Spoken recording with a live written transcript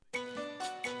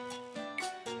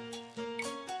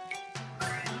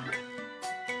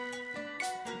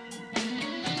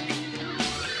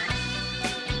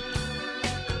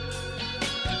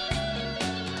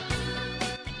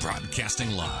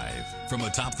Broadcasting live from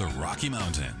atop the Rocky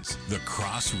Mountains, the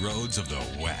crossroads of the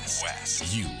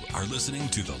West. You are listening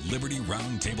to the Liberty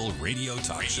Roundtable Radio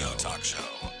Talk Show.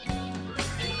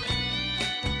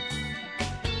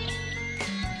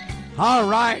 All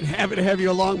right, happy to have you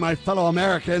along, my fellow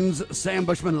Americans. Sam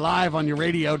Bushman live on your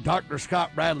radio. Dr.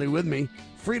 Scott Bradley with me.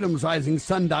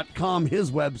 FreedomsRisingSun.com,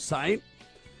 his website.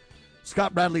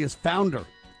 Scott Bradley is founder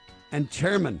and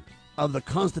chairman of the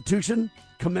Constitution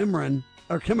Commemoration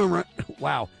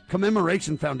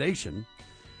Foundation.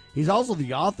 He's also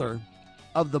the author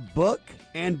of the book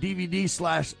and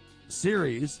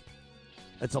DVD/series.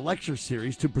 It's a lecture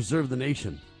series to preserve the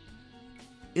nation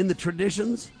in the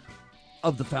traditions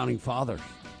of the founding fathers.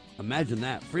 Imagine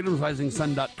that.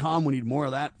 FreedomsRisingSun.com. We need more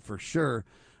of that for sure.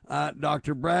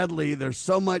 Dr. Bradley, there's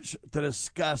so much to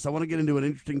discuss. I want to get into an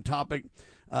interesting topic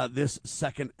this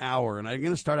second hour, and I'm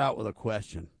going to start out with a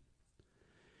question.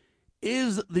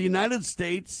 Is the United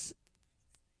States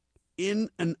in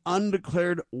an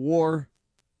undeclared war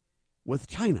with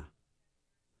China?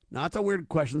 Now, that's a weird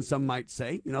question, some might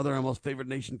say. You know, they're our most favored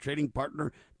nation, trading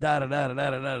partner,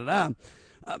 da-da-da-da-da-da-da-da.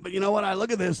 But you know what? I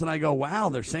look at this and I go, wow,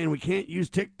 they're saying we can't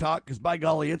use TikTok because, by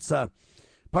golly, it's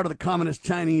part of the Communist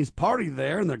Chinese Party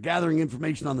there, and they're gathering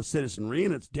information on the citizenry,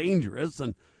 and it's dangerous.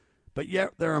 But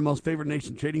yet they're our most favored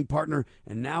nation, trading partner,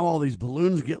 and now all these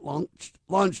balloons get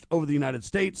launched over the United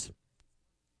States.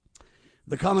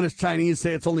 The Communist Chinese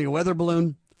say it's only a weather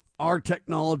balloon. Our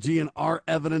technology and our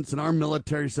evidence and our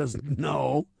military says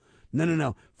no.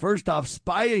 First off,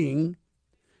 spying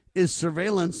is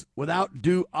surveillance without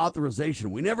due authorization.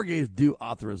 We never gave due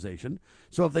authorization.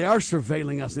 So if they are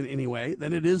surveilling us in any way,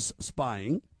 then it is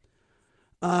spying.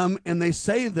 And they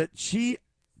say that key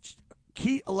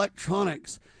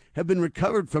electronics have been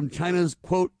recovered from China's,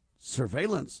 quote,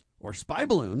 surveillance or spy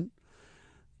balloon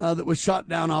that was shot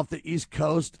down off the East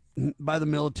Coast by the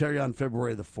military on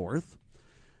February the 4th.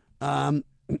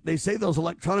 They say those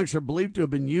electronics are believed to have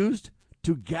been used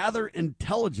to gather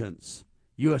intelligence,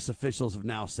 U.S. officials have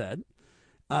now said.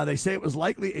 They say it was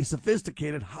likely a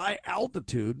sophisticated,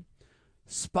 high-altitude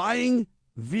spying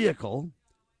vehicle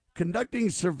conducting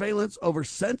surveillance over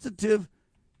sensitive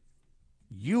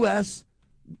U.S.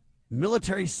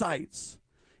 military sites,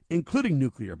 including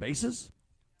nuclear bases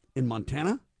in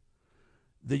Montana,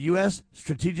 the U.S.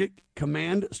 Strategic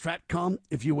Command, STRATCOM,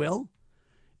 if you will,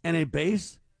 and a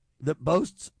base that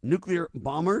boasts nuclear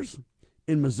bombers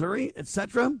in Missouri,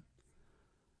 etc.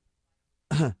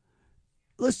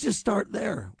 Let's just start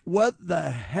there. What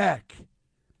the heck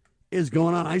is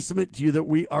going on? I submit to you that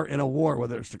we are in a war,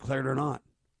 whether it's declared or not.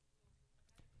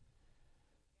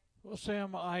 Well,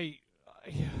 Sam,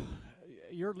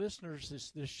 your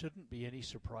listeners, this shouldn't be any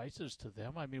surprises to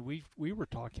them. I mean, we were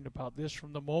talking about this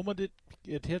from the moment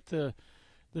it hit the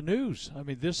news. I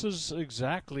mean, this is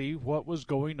exactly what was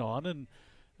going on,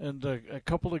 and a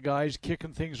couple of guys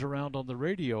kicking things around on the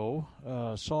radio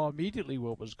saw immediately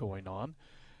what was going on,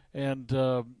 and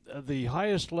the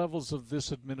highest levels of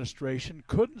this administration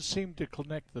couldn't seem to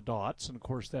connect the dots, and of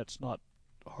course that's not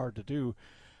hard to do.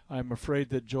 I'm afraid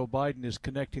that Joe Biden is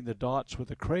connecting the dots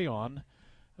with a crayon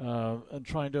and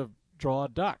trying to draw a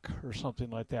duck or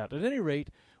something like that. At any rate,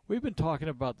 we've been talking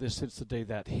about this since the day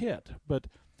that hit.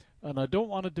 And I don't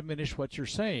want to diminish what you're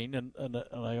saying, and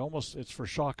I almost, it's for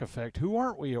shock effect. Who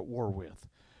aren't we at war with?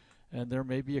 And there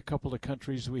may be a couple of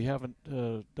countries we haven't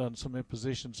done some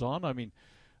impositions on. I mean,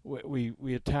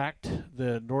 we attacked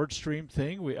the Nord Stream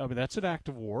thing. I mean, that's an act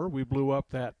of war. We blew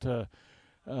up that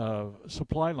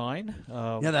supply line.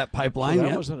 That pipeline. So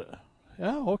that wasn't.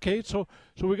 Yeah, okay. So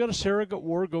we got a surrogate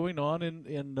war going on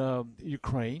in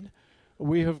Ukraine.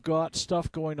 We have got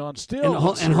stuff going on still.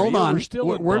 And hold on,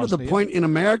 we're to the point in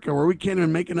America where we can't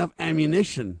even make enough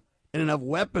ammunition and enough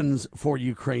weapons for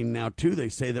Ukraine now, too. They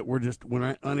say that we're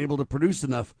unable to produce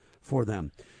enough for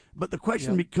them. But the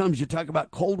question becomes, you talk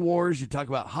about cold wars, you talk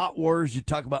about hot wars, you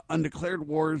talk about undeclared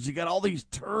wars, you got all these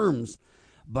terms.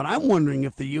 But I'm wondering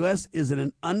if the U.S. is in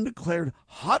an undeclared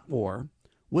hot war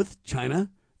with China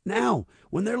now,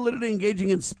 when they're literally engaging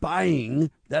in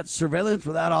spying, that's surveillance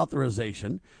without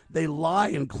authorization. They lie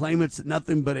and claim it's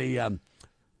nothing but a,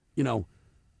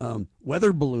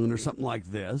 weather balloon or something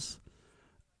like this.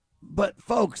 But,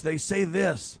 folks, they say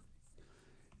this.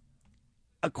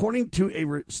 According to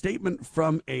a statement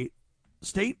from a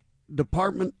State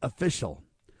Department official,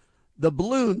 the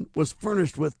balloon was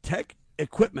furnished with tech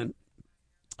equipment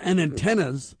and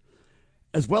antennas,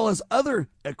 as well as other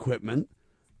equipment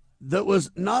that was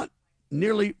not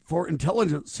merely for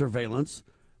intelligence surveillance,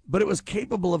 but it was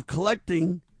capable of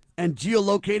collecting and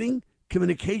geolocating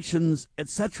communications,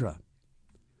 etc.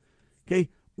 Okay,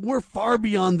 we're far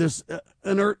beyond this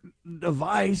inert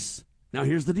device. Now,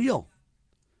 here's the deal.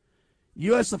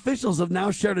 U.S. officials have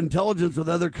now shared intelligence with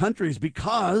other countries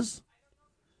because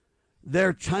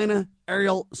their China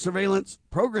aerial surveillance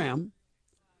program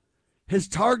has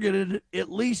targeted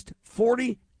at least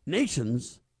 40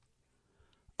 nations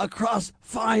across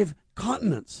 5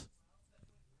 continents.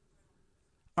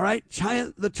 All right,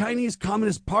 the Chinese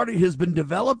Communist Party has been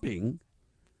developing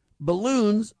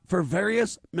balloons for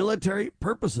various military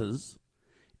purposes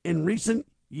in recent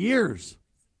years.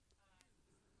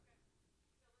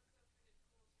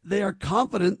 They are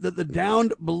confident that the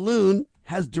downed balloon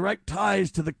has direct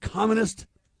ties to the communist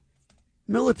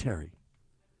military.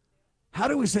 How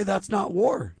do we say that's not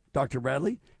war, Dr.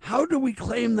 Bradley? How do we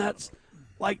claim that's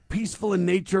like peaceful in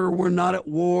nature, we're not at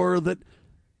war, that,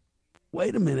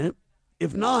 wait a minute,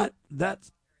 if not,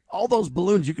 that's all those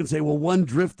balloons, you can say, well, one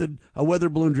drifted, a weather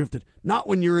balloon drifted. Not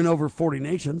when you're in over 40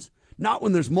 nations. Not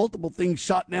when there's multiple things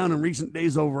shot down in recent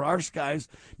days over our skies.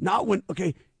 Not when,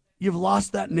 okay, you've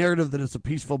lost that narrative that it's a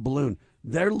peaceful balloon.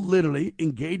 They're literally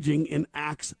engaging in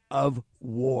acts of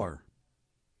war.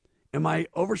 Am I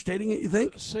overstating it, you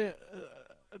think?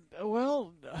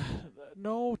 Well,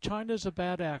 no, China's a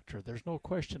bad actor. There's no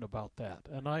question about that.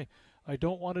 And I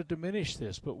don't want to diminish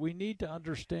this, but we need to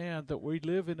understand that we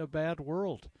live in a bad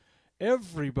world.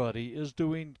 Everybody is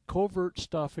doing covert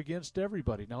stuff against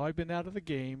everybody. Now, I've been out of the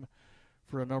game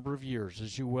for a number of years,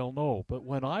 as you well know. But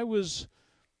when I was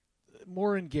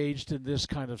more engaged in this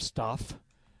kind of stuff,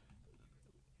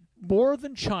 more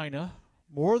than China,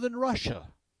 more than Russia,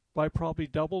 by probably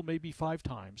double, maybe 5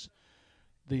 times,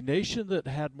 the nation that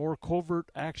had more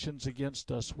covert actions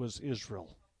against us was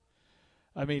Israel.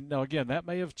 I mean, now again, that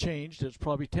may have changed. It's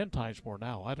probably 10 times more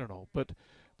now. I don't know. But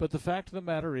the fact of the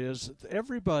matter is,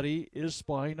 everybody is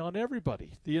spying on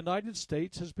everybody. The United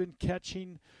States has been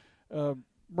catching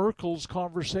Merkel's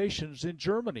conversations in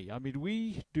Germany. I mean,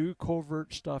 we do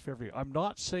covert stuff I'm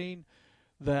not saying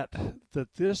that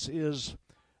this is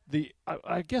the.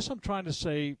 I guess I'm trying to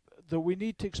say that we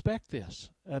need to expect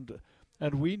this, and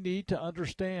we need to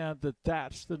understand that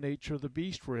that's the nature of the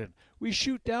beast we're in. We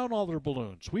shoot down all their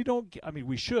balloons. We don't. I mean,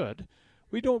 we should.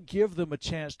 We don't give them a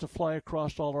chance to fly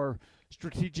across all our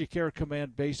Strategic Air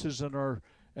Command bases and our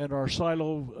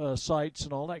silo sites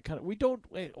and all that kind of. We don't.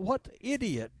 What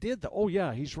idiot did that? Oh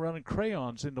yeah, he's running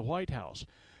crayons in the White House.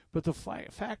 But the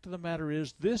fact of the matter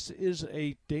is, this is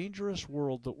a dangerous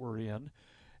world that we're in,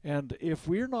 and if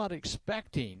we're not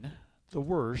expecting the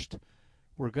worst,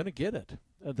 we're going to get it.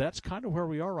 That's kind of where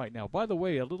we are right now. By the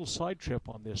way, a little side trip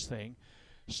on this thing.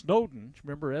 Snowden,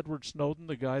 remember Edward Snowden,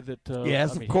 the guy that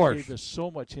yes, of course, he gave us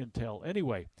so much intel.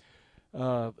 Anyway,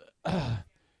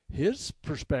 his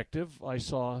perspective, I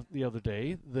saw the other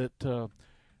day that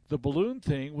the balloon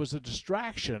thing was a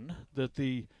distraction that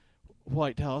the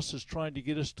White House is trying to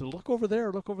get us to look over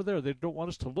there, look over there. They don't want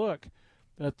us to look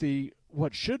at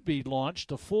what should be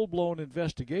launched, a full-blown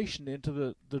investigation into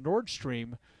the Nord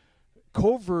Stream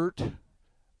covert,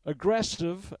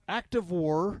 aggressive, active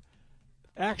war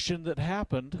action that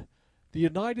happened. The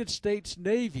United States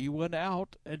Navy went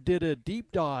out and did a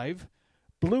deep dive,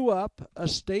 blew up a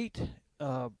state.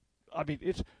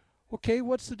 It's okay.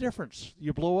 What's the difference?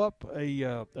 You blow up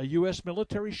a U.S.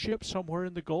 military ship somewhere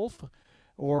in the Gulf,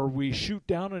 or we shoot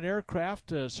down an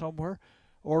aircraft somewhere,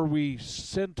 or we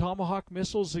send Tomahawk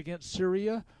missiles against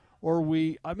Syria, or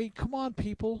come on,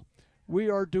 people. We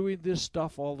are doing this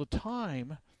stuff all the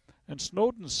time. And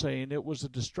Snowden's saying it was a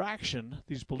distraction.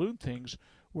 These balloon things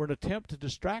were an attempt to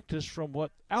distract us from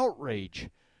what outrage.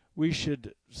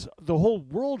 The whole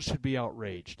world should be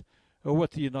outraged at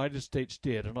what the United States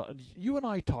did. And you and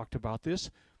I talked about this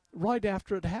right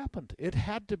after it happened. It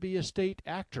had to be a state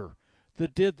actor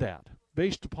that did that,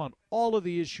 based upon all of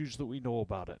the issues that we know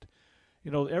about it.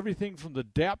 You know, everything from the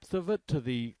depth of it to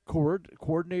the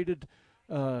coordinated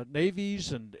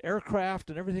navies and aircraft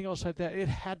and everything else like that. It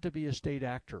had to be a state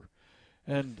actor.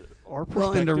 And our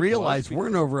perspective, well, and to realize we're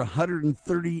in over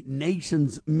 130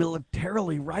 nations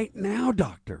militarily right now,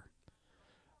 Doctor.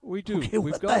 We do. Okay,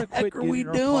 We've got to quit getting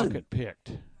our doing? pocket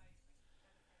picked.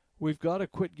 We've got to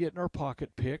quit getting our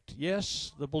pocket picked.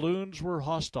 Yes, the balloons were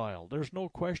hostile. There's no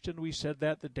question. We said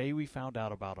that the day we found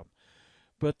out about them.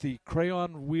 But the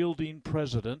crayon-wielding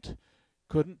president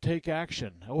couldn't take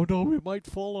action. Oh, no, we might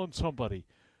fall on somebody.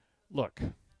 Look,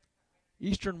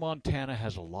 eastern Montana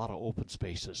has a lot of open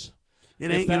spaces. It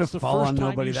ain't going to fall on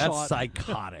nobody. That's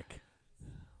psychotic.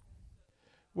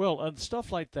 Well, and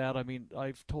stuff like that, I mean,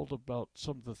 I've told about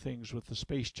some of the things with the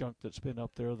space junk that's been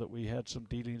up there that we had some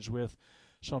dealings with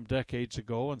some decades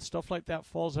ago, and stuff like that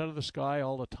falls out of the sky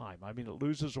all the time. I mean, it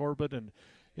loses orbit, and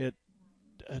it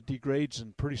degrades,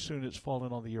 and pretty soon it's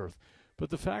falling on the earth. But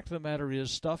the fact of the matter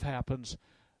is, stuff happens.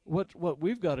 What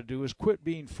we've got to do is quit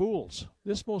being fools.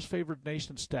 This most favored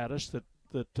nation status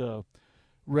that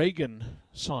Reagan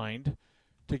signed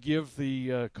to give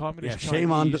the communist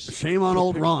Chinese, shame on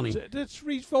old Ronnie. Let's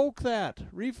revoke that.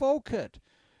 Revoke it.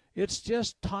 It's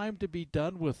just time to be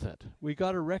done with it. We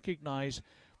got to recognize,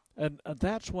 and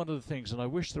that's one of the things. And I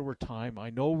wish there were time. I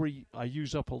know I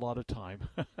use up a lot of time,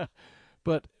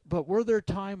 but were there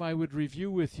time, I would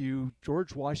review with you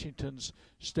George Washington's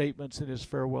statements in his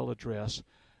farewell address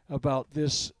about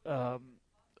this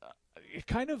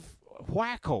kind of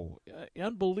wacko,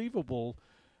 unbelievable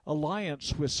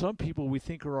alliance with some people we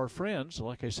think are our friends.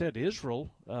 Like I said,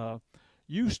 Israel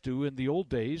used to, in the old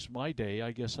days, my day,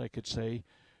 I guess I could say,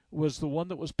 was the one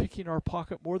that was picking our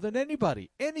pocket more than anybody,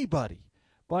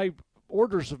 by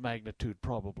orders of magnitude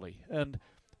probably. And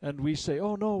we say,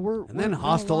 oh no, we're and then we're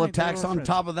hostile aligned, attacks on friends.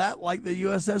 top of that, like the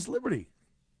USS Liberty.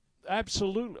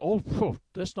 Absolutely. Oh,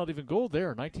 let's not even go there.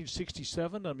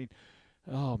 1967. I mean,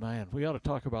 oh man, we ought to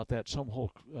talk about that some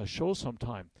whole show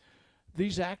sometime.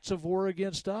 These acts of war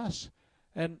against us,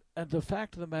 and the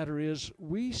fact of the matter is,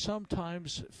 we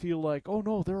sometimes feel like, oh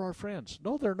no, they're our friends.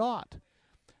 No, they're not.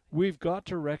 We've got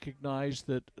to recognize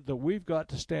that we've got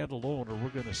to stand alone, or we're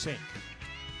going to sink.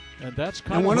 And that's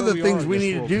kind and of one of the where things are we in this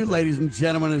need to world do, today. ladies and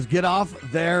gentlemen, is get off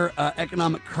their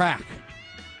economic crack.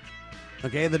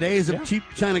 Okay, the days of cheap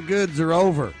China goods are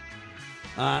over.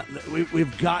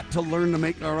 We've got to learn to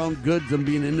make our own goods and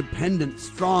be an independent,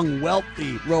 strong,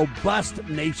 wealthy, robust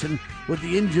nation with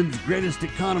the engine's greatest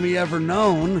economy ever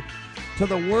known to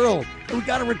the world. And we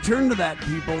got to return to that,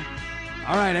 people.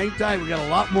 All right, hang tight. We got a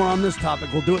lot more on this topic.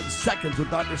 We'll do it in seconds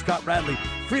with Dr. Scott Bradley.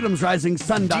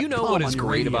 FreedomsRisingSun.com. Do you know what is on your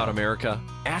great radio. about America?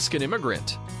 Ask an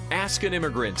Immigrant. Ask an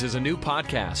Immigrant is a new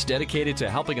podcast dedicated to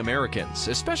helping Americans,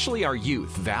 especially our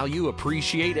youth, value,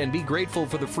 appreciate, and be grateful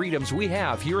for the freedoms we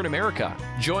have here in America.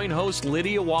 Join host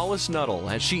Lydia Wallace-Nuttall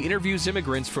as she interviews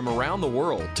immigrants from around the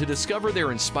world to discover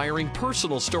their inspiring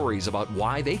personal stories about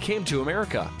why they came to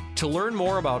America. To learn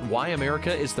more about why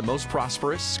America is the most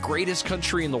prosperous, greatest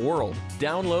country in the world,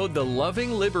 download the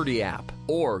Loving Liberty app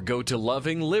or go to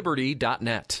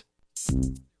lovingliberty.net.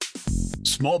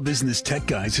 Small Business Tech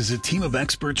Guys is a team of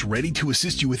experts ready to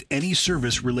assist you with any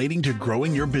service relating to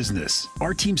growing your business.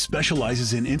 Our team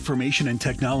specializes in information and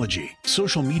technology,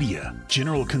 social media,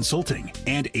 general consulting,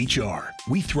 and HR.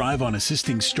 We thrive on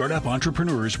assisting startup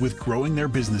entrepreneurs with growing their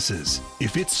businesses.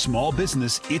 If it's small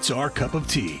business, it's our cup of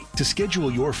tea. To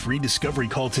schedule your free discovery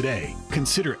call today,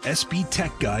 consider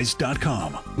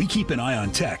sbtechguys.com. We keep an eye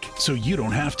on tech so you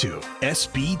don't have to.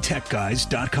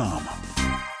 sbtechguys.com.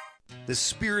 The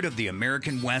spirit of the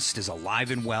American West is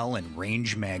alive and well in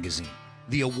Range Magazine,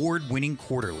 the award-winning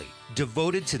quarterly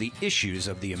devoted to the issues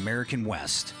of the American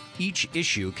West. Each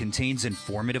issue contains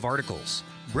informative articles,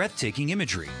 breathtaking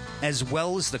imagery, as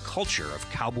well as the culture of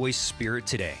cowboy spirit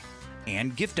today,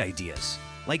 and gift ideas,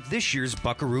 like this year's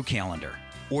Buckaroo calendar.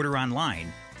 Order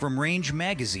online from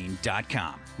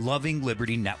rangemagazine.com. Loving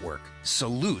Liberty Network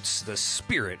salutes the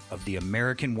spirit of the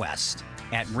American West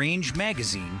at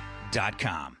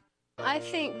rangemagazine.com. I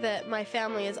think that my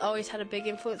family has always had a big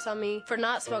influence on me for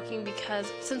not smoking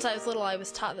because since I was little I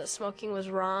was taught that smoking was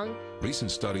wrong. Recent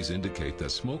studies indicate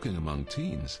that smoking among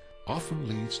teens often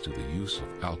leads to the use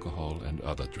of alcohol and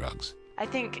other drugs. I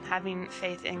think having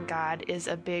faith in God is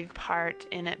a big part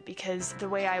in it because the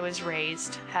way I was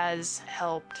raised has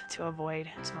helped to avoid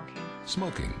smoking.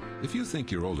 Smoking. If you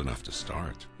think you're old enough to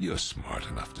start, you're smart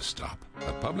enough to stop.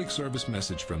 A public service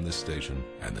message from this station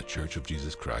and the Church of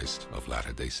Jesus Christ of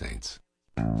Latter-day Saints.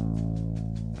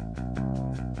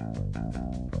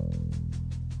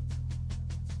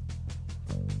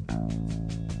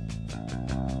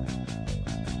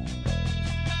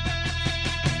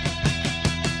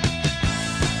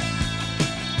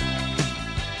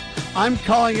 I'm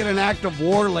calling it an act of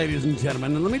war, ladies and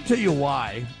gentlemen, and let me tell you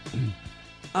why.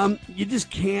 You just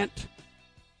can't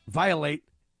violate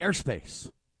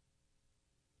airspace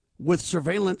with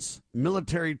surveillance,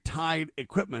 military-tied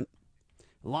equipment,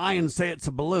 lie and say it's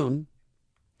a balloon,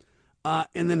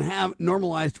 and then have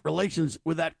normalized relations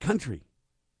with that country.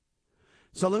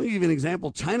 So let me give you an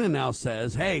example. China now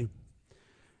says, hey,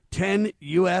 10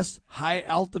 U.S.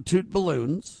 high-altitude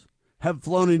balloons have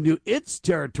flown into its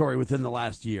territory within the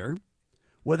last year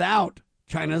without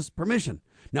China's permission.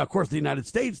 Now, of course, the United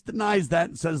States denies that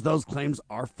and says those claims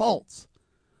are false.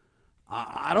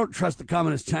 I don't trust the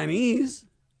communist Chinese,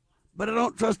 but I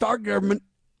don't trust our government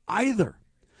either.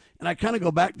 And I kind of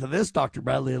go back to this, Dr.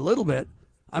 Bradley, a little bit.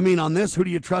 I mean, on this, who do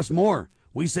you trust more?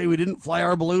 We say we didn't fly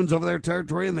our balloons over their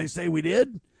territory and they say we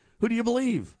did? Who do you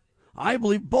believe? I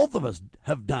believe both of us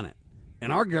have done it,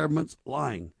 and our government's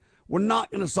lying. We're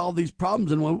not going to solve these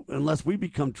problems unless we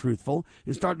become truthful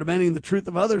and start demanding the truth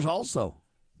of others also.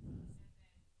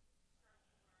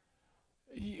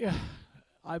 Yeah,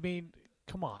 I mean,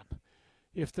 come on.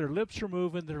 If their lips are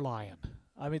moving, they're lying.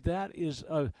 I mean, that is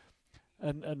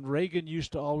and Reagan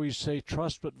used to always say,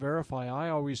 trust but verify. I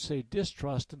always say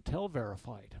distrust until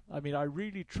verified. I mean, I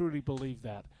really, truly believe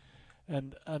that.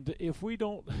 And if we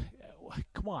don't,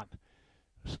 come on,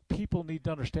 people need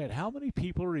to understand. How many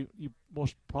people,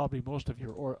 most of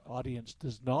your audience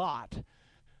does not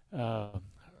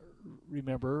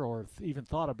remember or even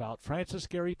thought about Francis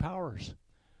Gary Powers.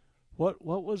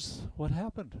 What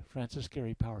happened, Francis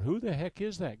Gary Powers? Who the heck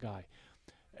is that guy?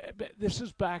 This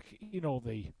is back,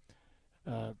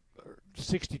 the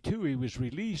 62. He was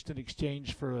released in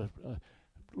exchange for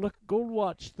go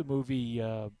watch the movie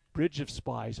Bridge of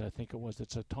Spies. I think it was.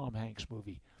 It's a Tom Hanks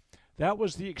movie. That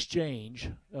was the exchange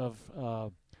of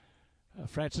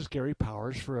Francis Gary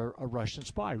Powers for a Russian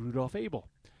spy, Rudolf Abel.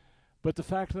 But the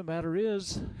fact of the matter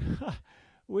is,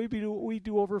 we do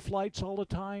overflights all the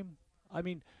time. I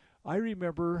mean, I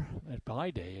remember at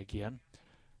my day again,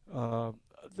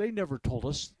 they never told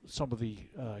us some of the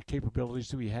capabilities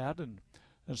that we had, and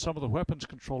some of the weapons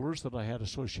controllers that I had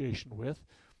association with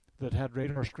that had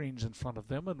radar screens in front of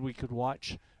them, and we could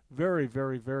watch very,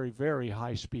 very, very, very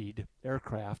high-speed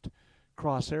aircraft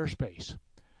cross airspace.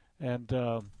 And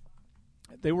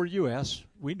they were U.S.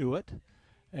 We knew it,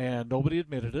 and nobody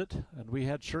admitted it, and we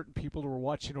had certain people who were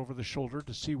watching over the shoulder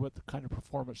to see what the kind of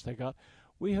performance they got.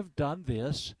 We have done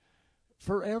this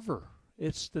forever.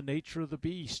 It's the nature of the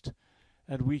beast.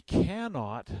 And we can't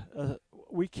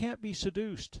be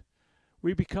seduced.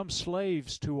 We become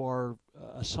slaves to our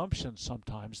assumptions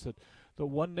sometimes that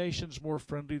one nation's more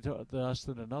friendly to us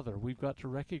than another. We've got to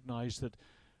recognize that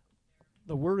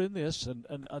we're in this,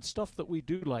 and stuff that we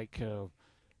do, like the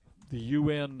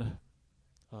UN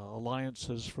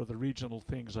alliances for the regional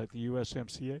things like the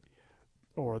USMCA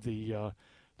or the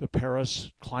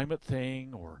Paris climate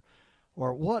thing or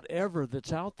whatever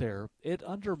that's out there, it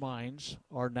undermines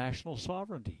our national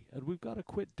sovereignty, and we've got to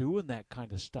quit doing that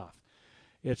kind of stuff.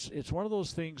 It's one of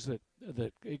those things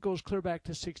that it goes clear back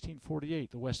to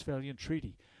 1648, the Westphalian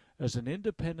Treaty. As an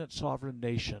independent sovereign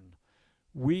nation,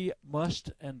 we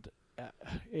must, and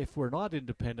if we're not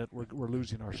independent, we're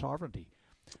losing our sovereignty.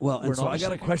 Well, and so I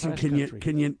got a question.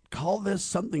 Can you call this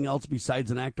something else besides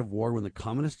an act of war when the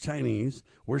Communist Chinese,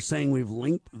 we're saying we've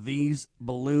linked these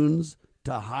balloons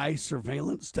to high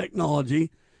surveillance technology,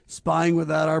 spying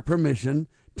without our permission,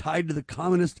 tied to the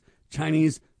Communist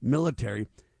Chinese military?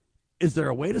 Is there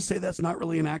a way to say that's not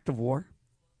really an act of war?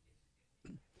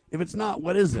 If it's not,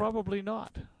 what is it? Probably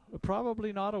not.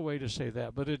 Probably not a way to say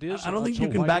that, but it is. I don't think you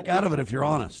can back out of it if you're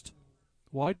honest.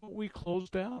 Why don't we close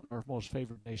down our most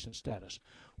favored nation status?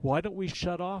 Why don't we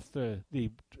shut off the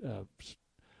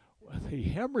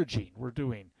hemorrhaging we're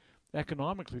doing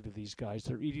economically to these guys?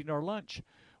 They're eating our lunch.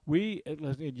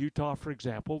 In Utah, for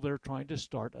example, they're trying to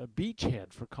start a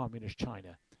beachhead for Communist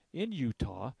China in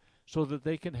Utah so that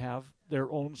they can have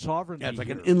their own sovereignty. Yeah, it's like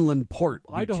an inland port.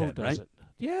 Idaho does right? it.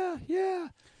 Yeah.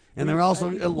 And they're also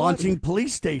launching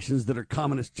police stations that are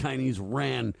Communist Chinese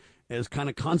ran as kind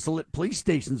of consulate police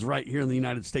stations right here in the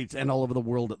United States and all over the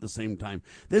world at the same time.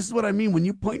 This is what I mean when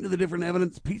you point to the different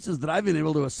evidence pieces that I've been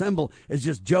able to assemble as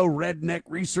just Joe Redneck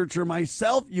researcher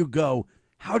myself. You go,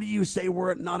 how do you say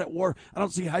we're not at war? I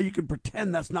don't see how you can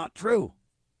pretend that's not true.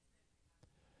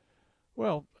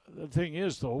 Well, the thing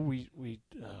is, though, we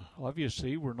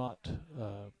obviously we're not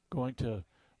going to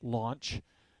launch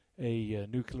a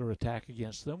nuclear attack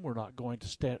against them. We're not going to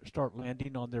start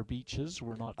landing on their beaches.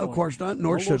 We're not. Of course not.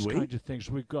 Nor should we. All those kinds of things.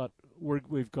 We've got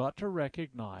to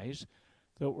recognize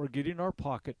that we're getting our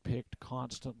pocket picked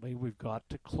constantly. We've got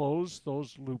to close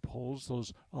those loopholes,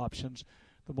 those options.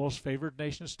 The most favored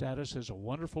nation status is a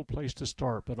wonderful place to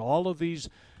start, but all of these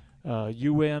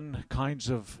UN kinds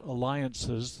of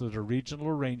alliances that are regional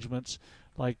arrangements,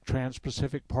 like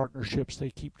Trans-Pacific partnerships they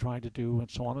keep trying to do,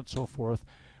 and so on and so forth.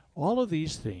 All of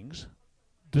these things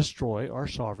destroy our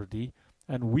sovereignty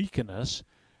and weaken us.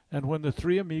 And when the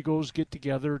three amigos get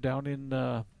together down in,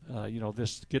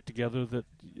 this get-together that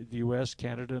the U.S.,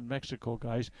 Canada, and Mexico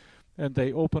guys, and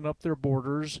they open up their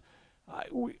borders,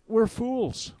 we're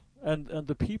fools. And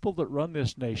the people that run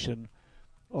this nation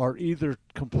are either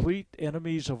complete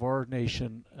enemies of our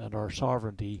nation and our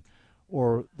sovereignty,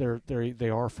 or they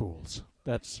are fools.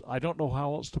 I don't know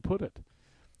how else to put it.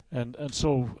 And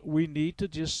so we need to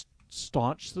just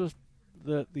staunch the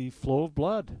flow of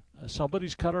blood.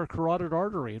 Somebody's cut our carotid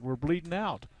artery and we're bleeding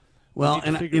out. Well,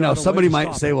 and somebody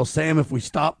might say, well, Sam, if we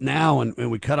stop now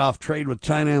and we cut off trade with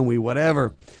China and we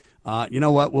whatever, you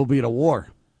know what, we'll be at a war.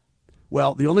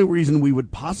 Well, the only reason we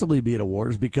would possibly be at a war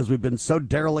is because we've been so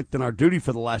derelict in our duty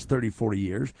for the last 30, 40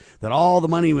 years that all the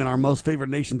money in our most favored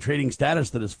nation trading status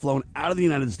that has flown out of the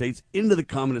United States into the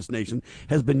communist nation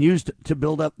has been used to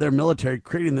build up their military,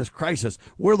 creating this crisis.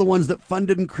 We're the ones that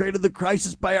funded and created the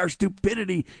crisis by our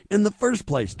stupidity in the first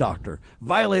place, Doctor,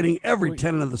 violating every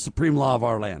tenet of the supreme law of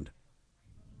our land.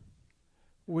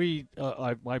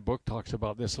 My book talks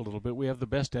about this a little bit. We have the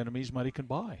best enemies money can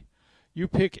buy. You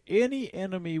pick any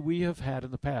enemy we have had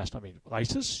in the past. I mean,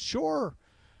 ISIS, sure,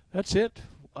 that's it.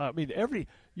 I mean,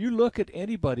 you look at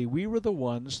anybody, we were the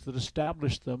ones that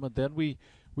established them, and then we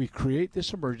create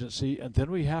this emergency, and then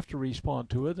we have to respond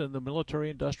to it, and the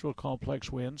military-industrial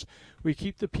complex wins. We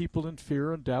keep the people in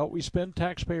fear and doubt. We spend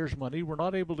taxpayers' money. We're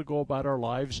not able to go about our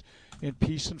lives in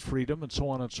peace and freedom and so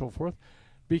on and so forth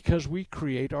because we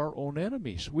create our own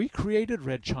enemies. We created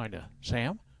Red China,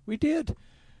 Sam. We did.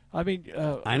 I mean,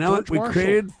 I know it. We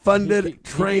created, funded,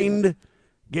 trained,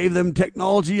 gave them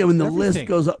technology. I mean, the list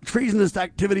goes up. Treasonous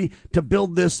activity to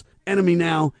build this enemy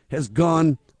now has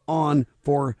gone on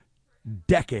for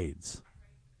decades.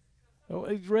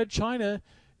 Red China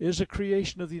is a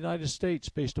creation of the United States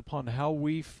based upon how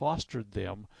we fostered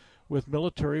them with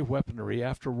military weaponry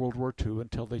after World War II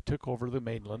until they took over the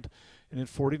mainland, and in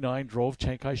 1949 drove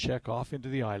Chiang Kai-shek off into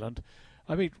the island.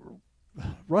 I mean,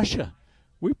 Russia.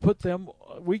 We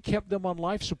kept them on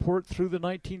life support through the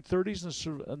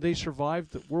 1930s, and they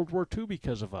survived World War II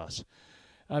because of us.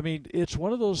 I mean, it's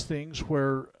one of those things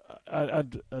where,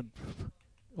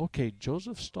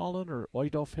 Joseph Stalin or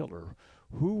Adolf Hitler,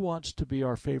 who wants to be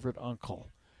our favorite uncle?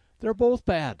 They're both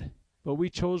bad, but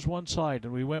we chose one side,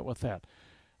 and we went with that.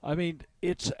 I mean,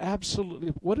 it's absolutely...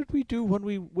 What did we do when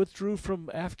we withdrew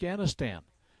from Afghanistan?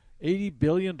 $80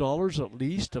 billion at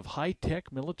least of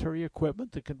high-tech military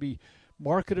equipment that can be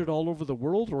marketed all over the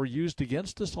world or used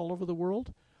against us all over the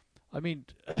world. I mean,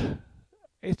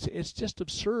 it's just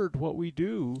absurd what we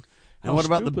do. And what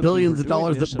about the billions of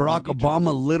dollars that Barack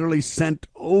Obama literally sent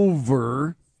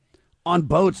over on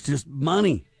boats? Just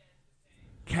money,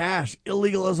 cash,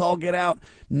 illegal as all get out.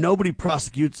 Nobody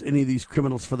prosecutes any of these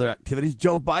criminals for their activities.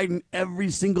 Joe Biden,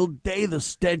 every single day the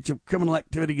stench of criminal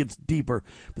activity gets deeper.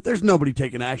 But there's nobody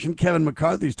taking action. Kevin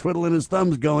McCarthy's twiddling his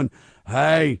thumbs going,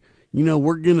 hey,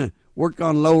 we're going to work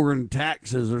on lowering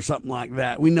taxes or something like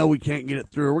that. We know we can't get it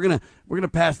through. We're gonna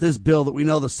pass this bill that we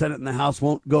know the Senate and the House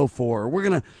won't go for. We're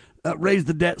gonna raise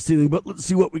the debt ceiling, but let's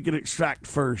see what we can extract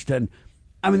first. And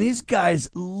I mean, these guys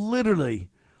literally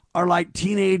are like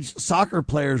teenage soccer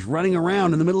players running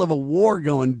around in the middle of a war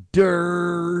going,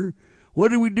 "Durr, what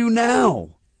do we do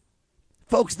now?"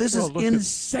 Folks, this is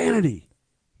insanity.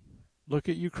 Look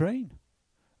at Ukraine.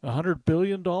 $100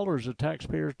 billion of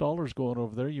taxpayers' dollars going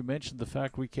over there. You mentioned the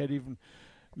fact we can't even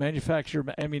manufacture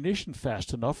ammunition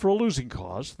fast enough for a losing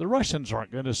cause. The Russians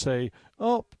aren't going to say,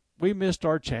 oh, we missed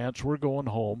our chance, we're going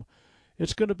home.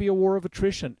 It's going to be a war of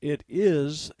attrition. It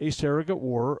is a surrogate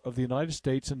war of the United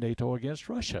States and NATO against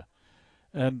Russia.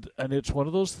 And it's one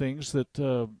of those things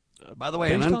that... by the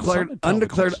way, an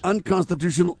undeclared,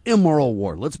 unconstitutional, immoral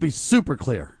war. Let's be super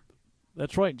clear.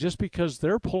 That's right. Just because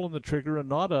they're pulling the trigger and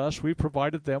not us, we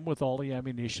provided them with all the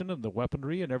ammunition and the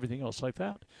weaponry and everything else like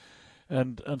that.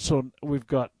 And so we've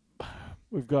got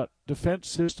defense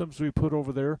systems we put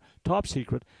over there, top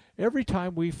secret. Every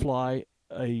time we fly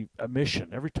a mission,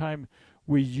 every time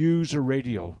we use a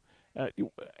radio,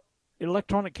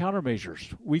 electronic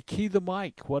countermeasures, we key the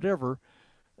mic, whatever,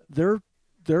 they're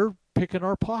picking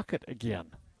our pocket again.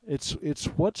 It's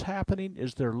what's happening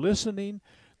is they're listening,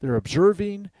 they're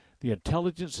observing. The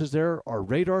intelligence is there, our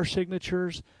radar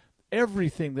signatures,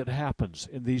 everything that happens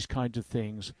in these kinds of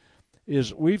things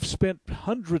is we've spent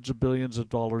hundreds of billions of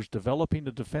dollars developing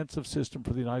a defensive system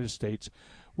for the United States.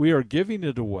 We are giving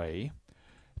it away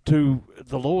to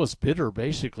the lowest bidder,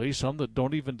 basically, some that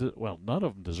don't even, none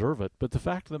of them deserve it. But the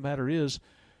fact of the matter is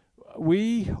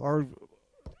we are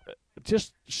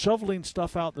just shoveling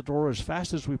stuff out the door as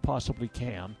fast as we possibly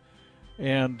can.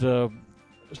 And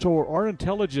so our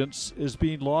intelligence is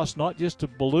being lost not just to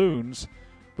balloons,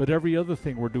 but every other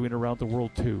thing we're doing around the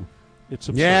world, too. It's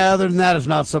absurd. Yeah, other than that, it's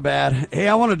not so bad. Hey,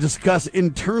 I want to discuss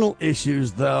internal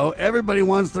issues, though. Everybody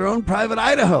wants their own private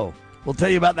Idaho. We'll tell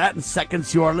you about that in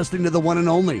seconds. You are listening to the one and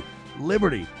only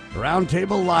Liberty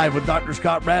Roundtable Live with Dr.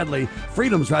 Scott Bradley,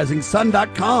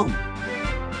 freedomsrisingsun.com.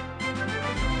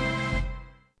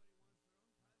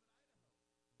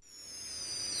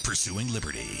 Pursuing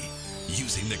liberty,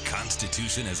 using the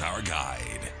Constitution as our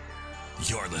guide.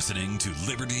 You're listening to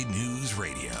Liberty News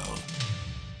Radio.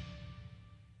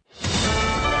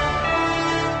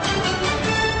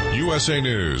 USA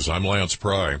News, I'm Lance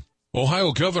Pry.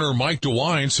 Ohio Governor Mike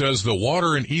DeWine says the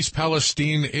water in East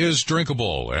Palestine is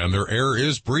drinkable and their air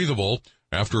is breathable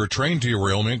after a train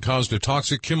derailment caused a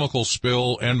toxic chemical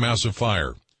spill and massive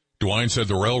fire. DeWine said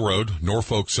the railroad,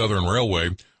 Norfolk Southern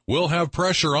Railway, will have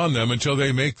pressure on them until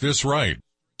they make this right.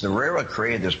 The railroad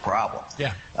created this problem.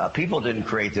 Yeah. People didn't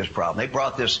create this problem. They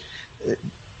brought this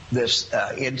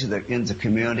into the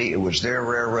community. It was their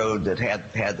railroad that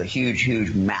had the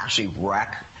huge, massive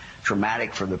wreck,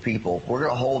 traumatic for the people. We're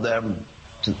going to hold them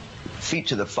feet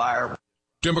to the fire.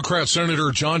 Democrat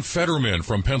Senator John Fetterman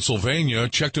from Pennsylvania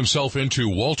checked himself into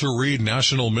Walter Reed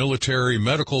National Military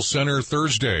Medical Center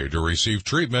Thursday to receive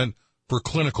treatment for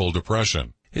clinical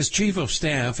depression. His chief of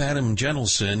staff, Adam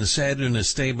Jentelson, said in a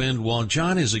statement, while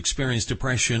John has experienced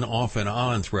depression off and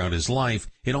on throughout his life,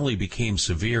 it only became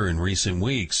severe in recent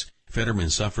weeks. Fetterman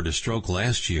suffered a stroke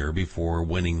last year before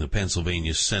winning the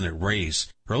Pennsylvania Senate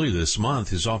race. Earlier this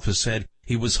month, his office said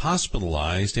he was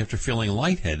hospitalized after feeling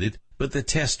lightheaded, but the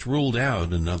test ruled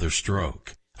out another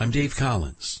stroke. I'm Dave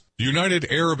Collins. The United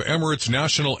Arab Emirates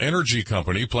National Energy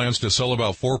Company plans to sell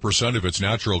about 4% of its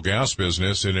natural gas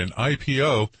business in an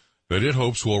IPO that it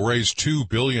hopes will raise $2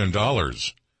 billion.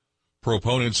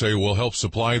 Proponents say it will help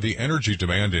supply the energy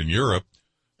demand in Europe.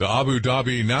 The Abu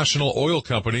Dhabi National Oil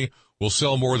Company will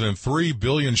sell more than 3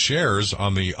 billion shares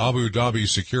on the Abu Dhabi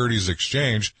Securities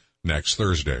Exchange next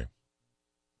Thursday.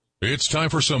 It's time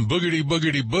for some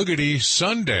boogity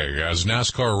Sunday as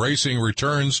NASCAR racing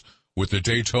returns with the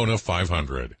Daytona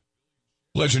 500.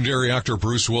 Legendary actor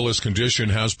Bruce Willis' condition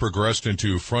has progressed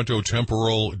into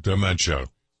frontotemporal dementia,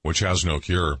 which has no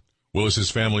cure. Willis's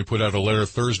family put out a letter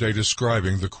Thursday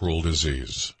describing the cruel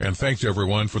disease and thanked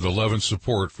everyone for the love and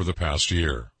support for the past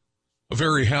year. A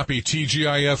very happy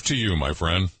TGIF to you, my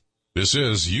friend. This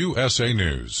is USA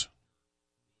News.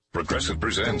 Progressive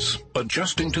presents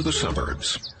Adjusting to the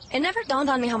Suburbs. It never dawned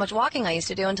on me how much walking I used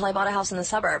to do until I bought a house in the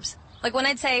suburbs. Like when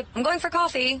I'd say, I'm going for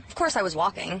coffee, of course I was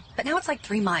walking, but now it's like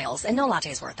 3 miles and no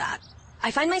latte's worth that.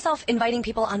 I find myself inviting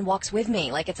people on walks with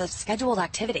me like it's a scheduled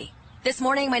activity. This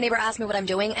morning, my neighbor asked me what I'm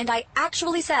doing, and I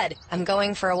actually said, I'm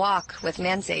going for a walk with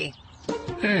Nancy.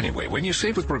 Anyway, when you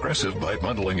save with Progressive by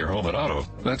bundling your home and auto,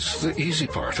 that's the easy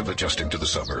part of adjusting to the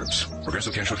suburbs.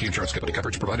 Progressive Casualty Insurance Company,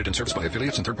 coverage provided and serviced by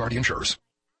affiliates and third-party insurers.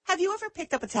 Have you ever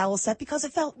picked up a towel set because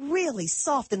it felt really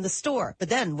soft in the store, but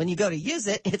then when you go to use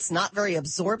it, it's not very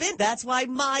absorbent? That's why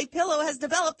MyPillow has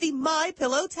developed the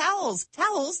MyPillow towels.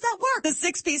 Towels that work. The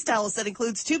 6-piece towel set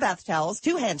includes 2 bath towels,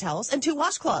 2 hand towels, and 2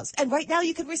 washcloths. And right now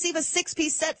you can receive a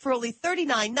 6-piece set for only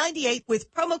 $39.98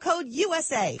 with promo code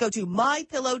USA. Go to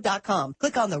MyPillow.com,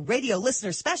 click on the radio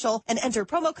listener special, and enter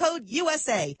promo code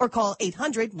USA, or call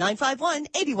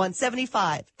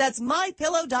 800-951-8175. That's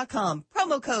MyPillow.com,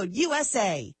 promo code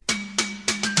USA.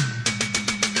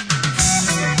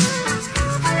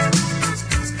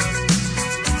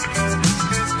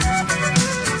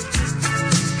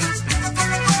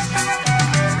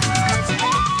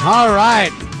 All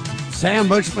right, Sam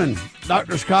Bushman,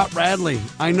 Dr. Scott Bradley.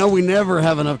 I know we never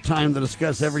have enough time to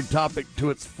discuss every topic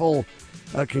to its full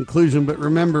conclusion, but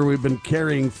remember, we've been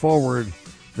carrying forward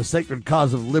the sacred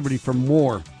cause of liberty for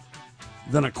more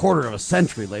than a quarter of a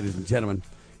century, ladies and gentlemen.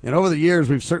 And over the years,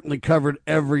 we've certainly covered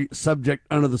every subject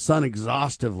under the sun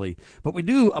exhaustively, but we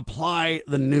do apply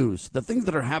the news, the things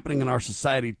that are happening in our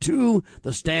society, to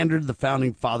the standard the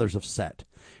founding fathers have set.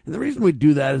 And the reason we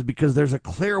do that is because there's a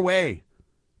clear way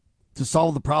to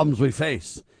solve the problems we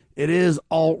face. It is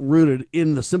all rooted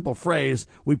in the simple phrase,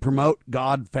 we promote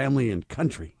God, family, and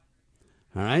country.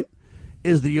 All right?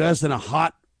 Is the U.S. in a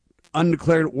hot,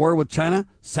 undeclared war with China?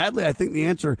 Sadly, I think the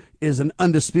answer is an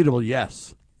undisputable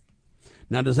yes.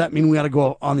 Now, does that mean we got to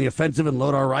go on the offensive and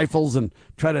load our rifles and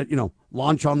try to,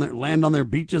 land on their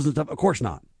beaches and stuff? Of course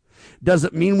not. Does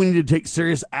it mean we need to take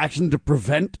serious action to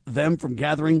prevent them from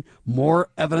gathering more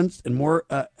evidence and more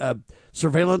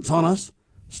surveillance on us?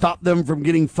 Stop them from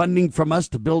getting funding from us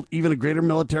to build even a greater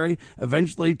military,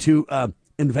 eventually to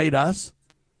invade us?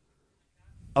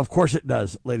 Of course it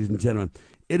does, ladies and gentlemen.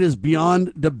 It is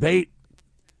beyond debate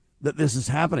that this is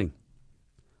happening.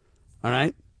 All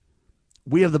right?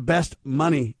 We have the best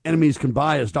money enemies can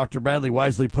buy, as Dr. Bradley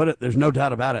wisely put it. There's no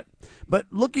doubt about it. But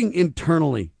looking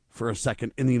internally for a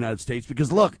second in the United States,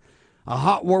 because look, a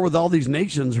hot war with all these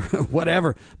nations or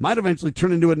whatever might eventually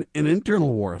turn into an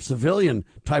internal war, a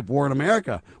civilian-type war in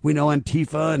America. We know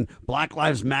Antifa and Black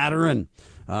Lives Matter and,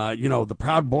 the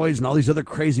Proud Boys and all these other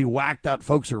crazy whacked-out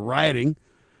folks are rioting.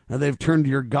 They've turned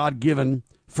your God-given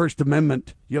First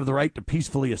Amendment, you have the right to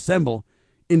peacefully assemble,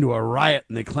 into a riot,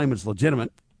 and they claim it's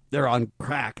legitimate. They're on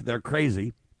crack. They're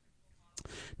crazy.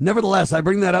 Nevertheless, I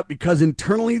bring that up because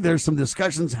internally there's some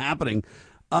discussions happening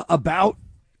about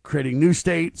creating new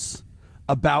states,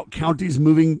 about counties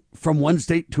moving from one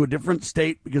state to a different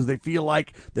state because they feel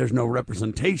like there's no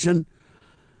representation.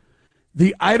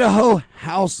 The Idaho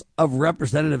House of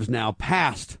Representatives now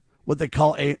passed what they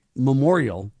call a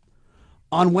memorial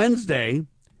on Wednesday,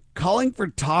 calling for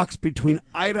talks between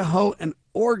Idaho and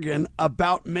Oregon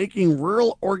about making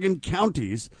rural Oregon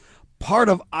counties part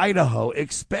of Idaho,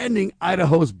 expanding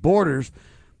Idaho's borders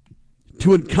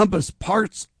to encompass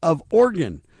parts of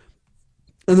Oregon.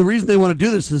 And the reason they want to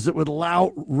do this is it would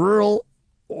allow rural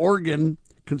Oregon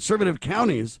conservative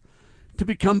counties to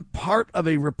become part of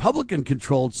a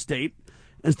Republican-controlled state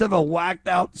instead of a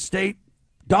whacked-out state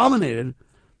dominated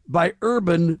by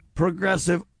urban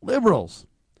progressive liberals.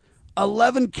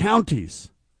 11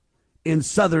 counties in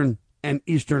southern and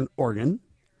eastern Oregon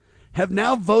have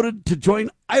now voted to join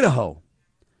Idaho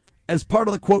as part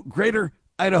of the, quote, Greater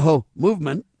Idaho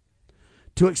Movement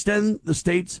to extend the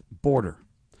state's border.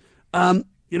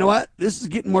 You know what? This is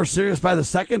getting more serious by the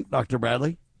second, Dr.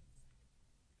 Bradley.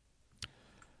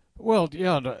 Well,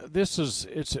 yeah,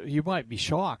 you might be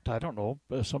shocked. I don't know.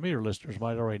 Some of your listeners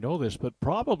might already know this, but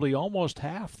probably almost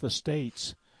half the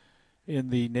states in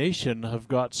the nation have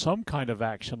got some kind of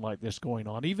action like this going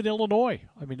on. Even Illinois.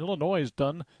 I mean, Illinois is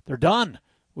done. They're done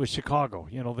with Chicago.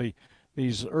 You know,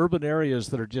 these urban areas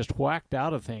that are just whacked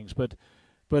out of things. But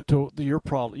to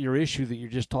your issue that you're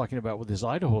just talking about with this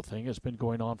Idaho thing, it's been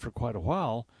going on for quite a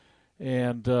while,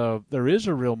 and there is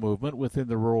a real movement within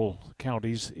the rural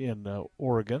counties in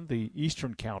Oregon, the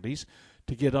eastern counties,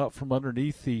 to get out from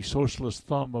underneath the socialist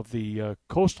thumb of the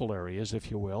coastal areas, if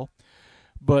you will.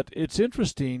 But it's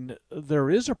interesting,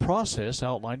 there is a process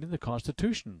outlined in the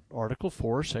Constitution, Article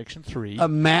 4, Section 3.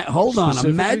 Hold on,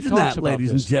 imagine that,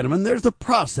 ladies and this. gentlemen. There's a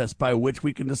process by which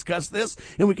we can discuss this,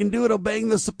 and we can do it obeying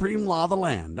the supreme law of the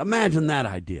land. Imagine that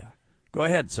idea. Go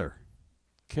ahead, sir.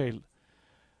 Okay.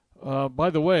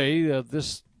 By the way,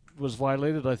 this was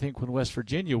violated, I think, when West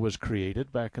Virginia was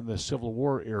created back in the Civil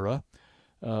War era,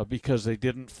 because they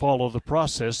didn't follow the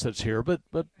process that's here. But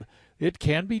it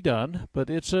can be done, but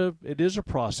it is a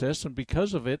process, and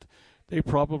because of it, they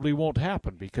probably won't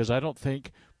happen, because I don't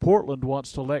think Portland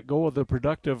wants to let go of the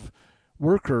productive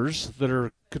workers that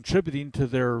are contributing to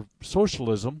their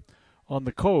socialism on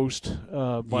the coast.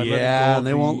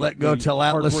 They won't let go till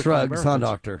Atlas shrugs, huh,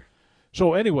 Doctor?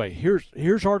 So anyway,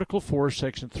 here's Article 4,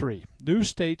 Section 3. New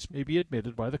states may be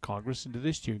admitted by the Congress into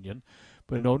this union,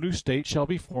 but no new state shall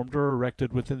be formed or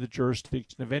erected within the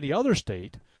jurisdiction of any other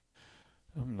state.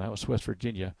 That was West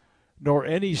Virginia. Nor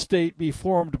any state be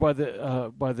formed by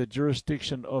the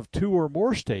jurisdiction of two or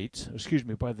more states.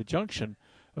 By the junction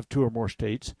of two or more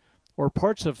states, or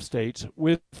parts of states,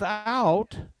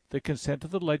 without the consent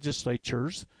of the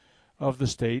legislatures of the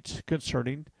states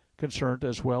concerned,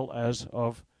 as well as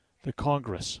of the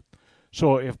Congress.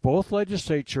 So if both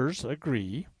legislatures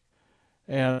agree,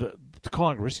 and the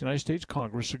Congress, United States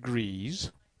Congress,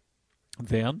 agrees,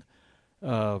 then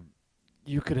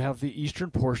you could have the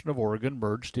eastern portion of Oregon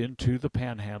merged into the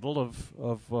panhandle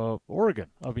of Oregon.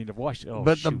 I mean, of Washington.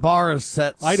 The bar is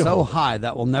set so high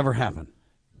that will never happen.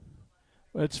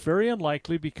 It's very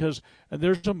unlikely because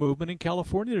there's a movement in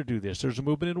California to do this. There's a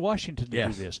movement in Washington to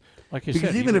do this. Like I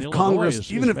said, even if Congress,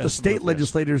 even if the state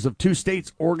legislators of two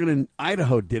states, Oregon and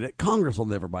Idaho, did it, Congress will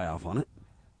never buy off on it.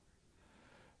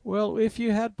 Well, if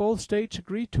you had both states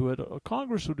agree to it,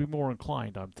 Congress would be more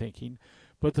inclined, I'm thinking.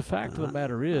 But the fact of the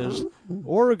matter is,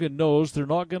 Oregon knows they're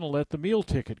not going to let the meal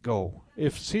ticket go.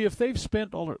 If they've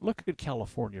spent look at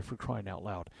California, for crying out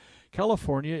loud.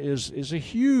 California is a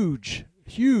huge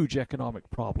economic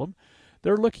problem.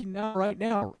 They're looking right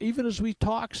now, even as we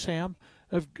talk, Sam,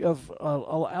 of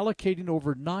allocating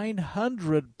over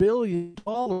 $900 billion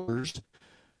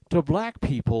to black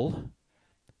people.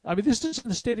 I mean, this is in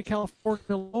the state of California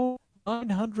alone.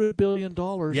 $900 billion.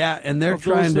 Yeah, and they're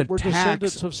trying to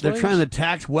tax. They're trying to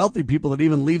tax wealthy people that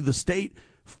even leave the state.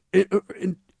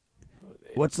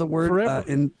 What's the word?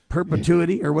 In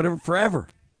perpetuity or whatever, forever.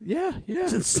 Yeah.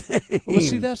 It's insane. Well,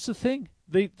 see, that's the thing.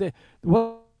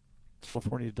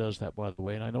 California does that, by the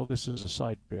way, and I know this is a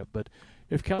side trip, but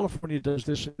if California does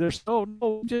this, there's just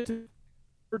 $1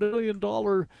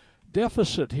 billion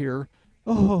deficit here.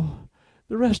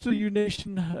 The rest of you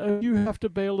nation, you have to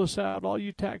bail us out, all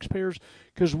you taxpayers,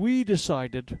 because we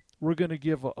decided we're going to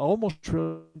give almost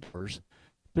 $1 trillion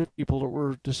to people that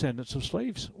were descendants of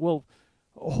slaves. Well,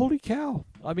 holy cow.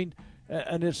 I mean,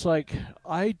 and it's like,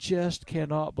 I just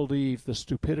cannot believe the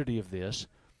stupidity of this.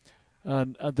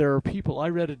 And there are people, I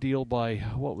read a deal by,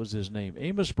 what was his name?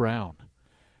 Amos Brown.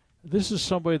 This is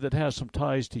somebody that has some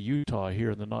ties to Utah here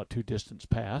in the not-too-distant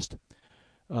past.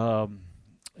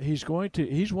 he's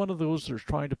one of those that's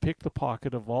trying to pick the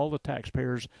pocket of all the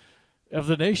taxpayers of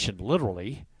the nation,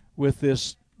 literally, with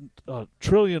this $1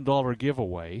 trillion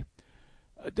giveaway.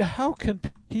 How can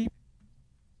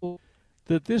people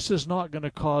that this is not going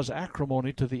to cause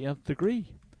acrimony to the nth degree?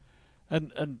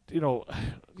 And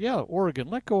Oregon,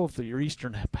 let go of your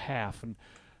eastern half, and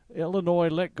Illinois,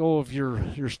 let go of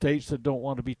your states that don't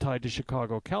want to be tied to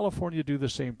Chicago. California, do the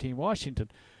same thing. Washington.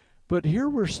 But here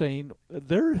we're saying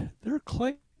they're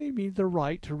claiming the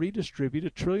right to redistribute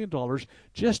 $1 trillion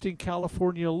just in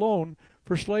California alone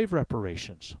for slave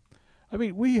reparations. I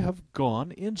mean, we have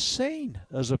gone insane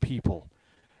as a people.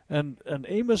 And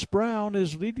Amos Brown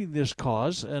is leading this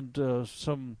cause, and the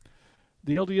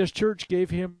LDS Church gave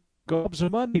him gobs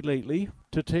of money lately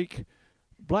to take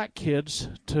black kids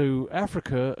to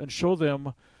Africa and show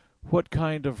them what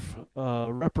kind of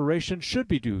reparations should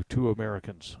be due to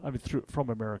Americans. I mean, from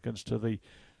Americans to the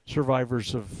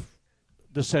survivors of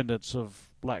descendants of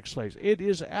black slaves. It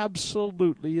is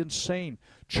absolutely insane.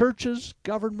 Churches,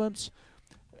 governments,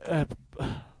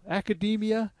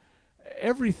 academia,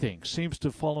 everything seems to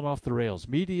have fallen off the rails.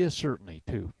 Media certainly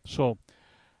too. So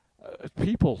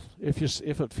people, if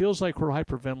it feels like we're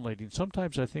hyperventilating,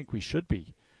 sometimes I think we should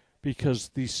be, because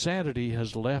the sanity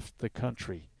has left the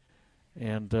country.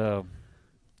 And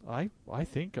I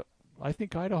think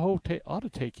Idaho ought to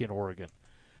take in Oregon.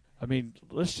 I mean,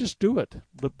 let's just do it.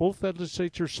 Both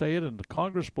legislatures say it, and the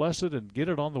Congress bless it, and get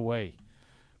it on the way.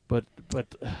 But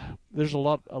there's a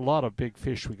lot of big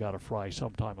fish we got to fry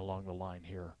sometime along the line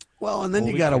here. Well, and then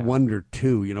you got to wonder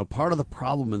too. You know, part of the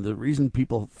problem and the reason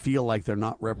people feel like they're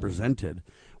not represented,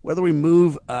 whether we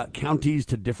move counties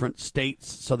to different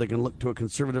states so they can look to a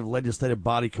conservative legislative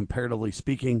body, comparatively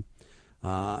speaking.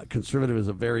 Conservative is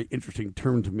a very interesting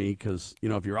term to me because, you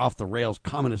know, if you're off the rails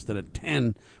communist at a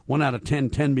 10, 1 out of 10,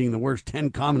 10 being the worst,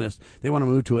 10 communist, they want to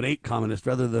move to an 8 communist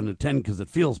rather than a 10 because it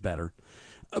feels better.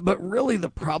 But really the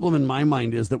problem in my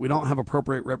mind is that we don't have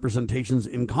appropriate representations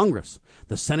in Congress.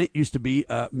 The Senate used to be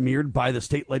mirrored by the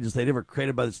state legislative or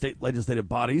created by the state legislative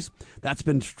bodies. That's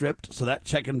been stripped, so that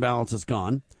check and balance is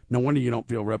gone. No wonder you don't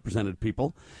feel represented,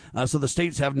 people. So the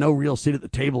states have no real seat at the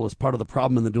table as part of the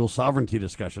problem in the dual sovereignty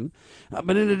discussion.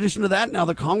 But in addition to that, now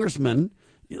the congressmen,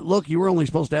 look, you were only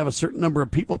supposed to have a certain number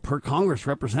of people per Congress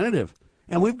representative.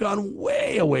 And we've gone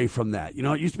way away from that. You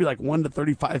know, it used to be like 1 to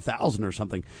 35,000 or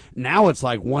something. Now it's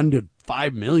like 1 to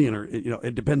 5 million, or, you know,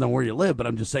 it depends on where you live. But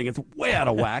I'm just saying it's way out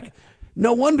of whack.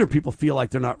 No wonder people feel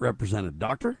like they're not represented.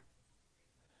 Doctor?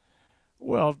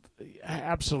 Well,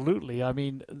 absolutely. I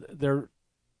mean,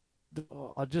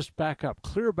 I'll just back up,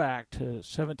 clear back to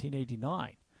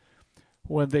 1789,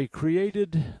 when they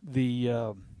created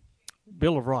the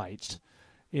Bill of Rights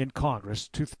in Congress.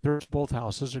 2/3, both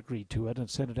houses agreed to it and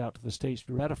sent it out to the states to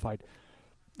be ratified.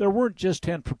 There weren't just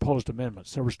 10 proposed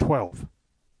amendments. There was 12.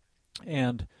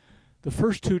 And the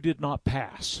first 2 did not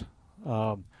pass.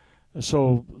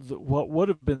 So what would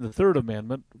have been the Third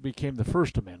Amendment became the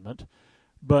First Amendment.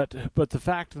 But the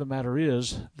fact of the matter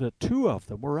is that 2 of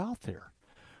them were out there.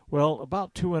 Well,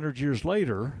 about 200 years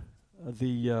later,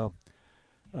 the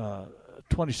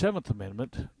 27th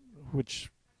Amendment, which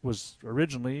was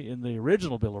originally in the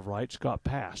original Bill of Rights, got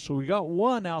passed. So we got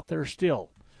 1 out there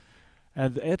still,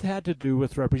 and it had to do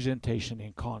with representation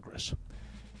in Congress.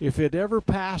 If it ever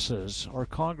passes, our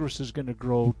Congress is going to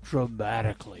grow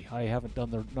dramatically. I haven't done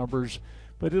the numbers,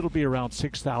 but it'll be around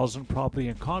 6,000 probably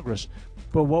in Congress.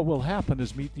 But what will happen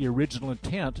is meet the original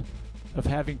intent of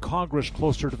having Congress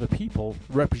closer to the people,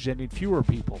 representing fewer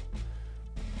people.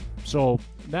 So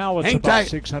now it's about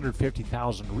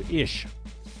 650,000-ish.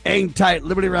 Hang tight,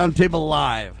 Liberty Roundtable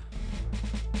Live.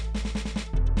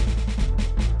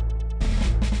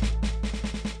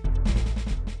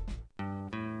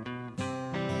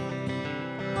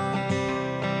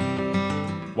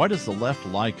 Why does the left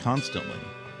lie constantly?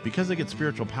 Because they get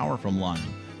spiritual power from lying.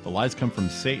 The lies come from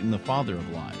Satan, the father of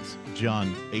lies.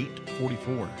 John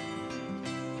 8:44.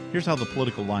 Here's how the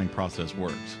political lying process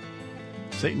works.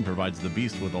 Satan provides the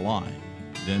beast with a lie.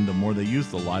 Then the more they use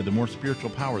the lie, the more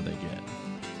spiritual power they get.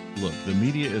 Look, the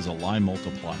media is a lie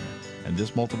multiplier, and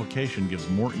this multiplication gives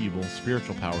more evil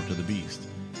spiritual power to the beast,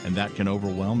 and that can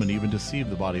overwhelm and even deceive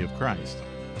the body of Christ,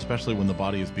 especially when the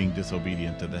body is being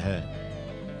disobedient to the head.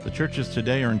 The churches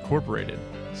today are incorporated,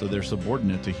 so they're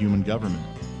subordinate to human government.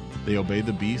 They obey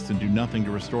the beast and do nothing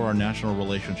to restore our national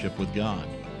relationship with God.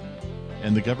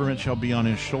 And the government shall be on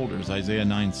his shoulders, Isaiah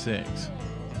 9:6.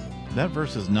 That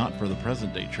verse is not for the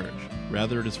present-day church.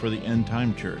 Rather, it is for the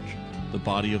end-time church, the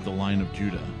body of the line of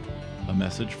Judah. A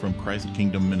message from Christ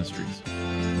Kingdom Ministries.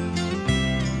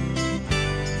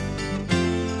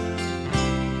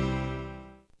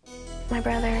 My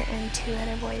My brother and 2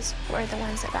 other boys were the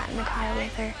ones that got in the car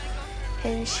with her,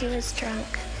 and she was drunk.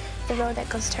 The road that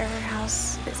goes to her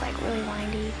house is like really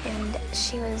windy, and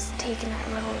she was taking that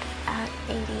road at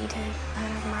 80 to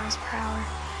 100 miles per hour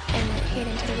and hit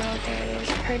into the road barriers.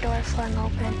 Her door flung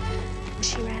open.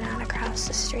 She ran out across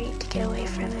the street to get away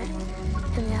from it,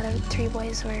 and the other 3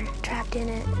 boys were trapped in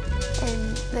it,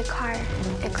 and the car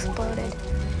exploded.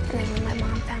 And then when my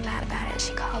mom found out about it,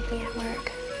 she called me at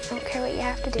work. I don't care what you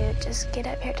have to do, just get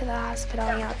up here to the hospital.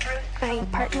 I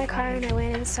parked my car and I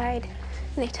went inside.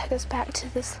 And they took us back to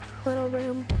this little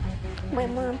room. My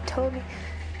mom told me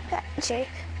that Jay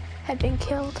had been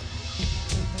killed.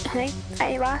 And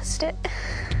I lost it.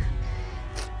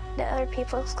 The other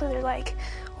people, because they're like,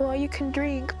 well, you can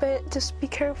drink, but just be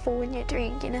careful when you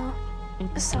drink, you know?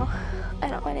 So I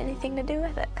don't want anything to do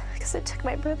with it, because it took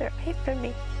my brother away from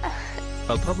me.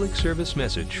 A public service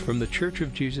message from The Church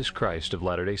of Jesus Christ of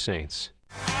Latter-day Saints.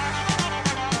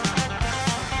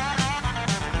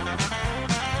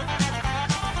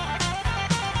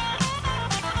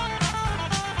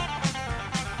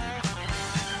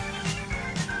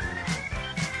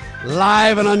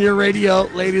 Live and on your radio,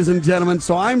 ladies and gentlemen.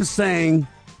 So I'm saying,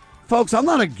 folks, I'm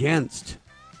not against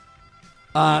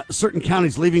certain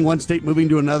counties leaving one state, moving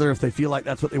to another if they feel like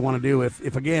that's what they want to do.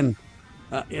 If again,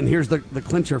 and here's the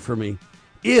clincher for me,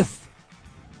 if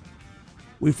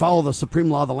we follow the supreme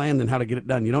law of the land and how to get it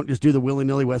done. You don't just do the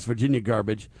willy-nilly West Virginia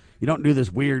garbage. You don't do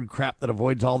this weird crap that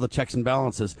avoids all the checks and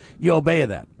balances. You obey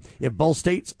that. If both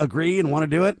states agree and want to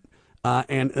do it,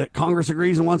 and Congress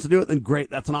agrees and wants to do it, then great,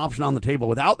 that's an option on the table.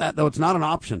 Without that, though, it's not an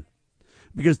option.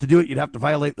 Because to do it, you'd have to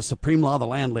violate the supreme law of the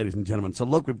land, ladies and gentlemen. So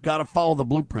look, we've got to follow the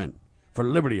blueprint for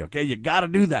liberty, okay? You got to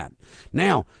do that.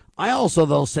 Now, I also,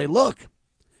 though, say, look,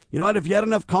 you know what, if you had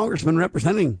enough congressmen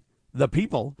representing the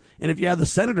people, and if you had the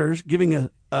senators giving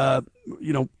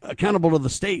accountable to the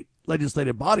state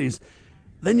legislative bodies,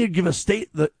 then you'd give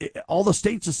all the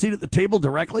states a seat at the table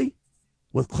directly,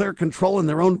 with clear control in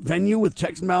their own venue with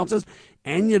checks and balances,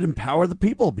 and you'd empower the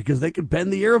people because they could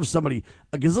bend the ear of somebody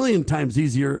a gazillion times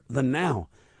easier than now.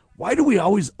 Why do we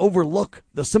always overlook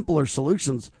the simpler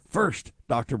solutions first,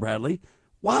 Dr. Bradley?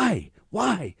 Why?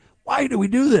 Why do we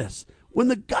do this when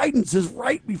the guidance is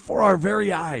right before our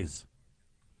very eyes?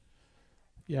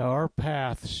 Yeah, our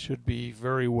path should be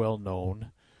very well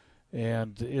known,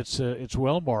 and it's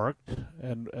well marked,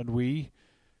 and we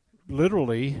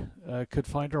literally could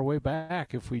find our way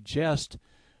back if we just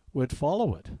would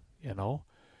follow it, you know.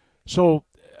 So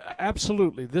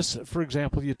absolutely, this, for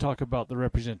example, you talk about the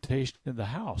representation in the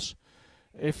House.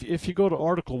 If you go to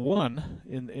Article 1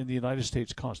 in the United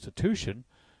States Constitution,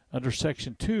 under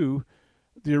Section 2,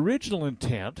 the original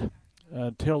intent,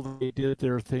 until they did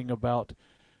their thing about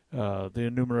the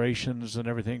enumerations and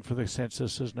everything for the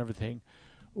censuses and everything,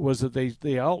 was that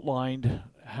they outlined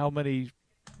how many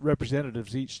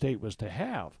representatives each state was to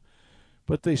have.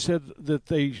 But they said that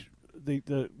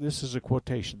this is a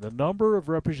quotation, the number of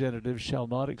representatives shall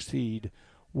not exceed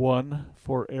 1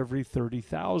 for every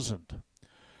 30,000.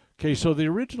 Okay, so the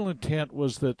original intent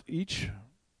was that each,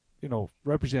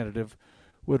 representative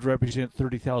would represent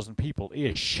 30,000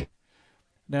 people-ish.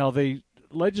 Now, they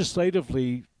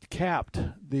legislatively capped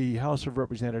the House of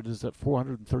Representatives at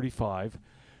 435,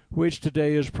 which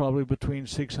today is probably between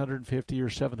 650 or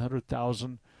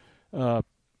 700,000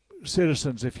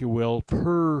 citizens, if you will,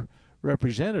 per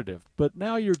representative. But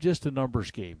now you're just a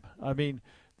numbers game. I mean,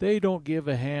 they don't give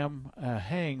a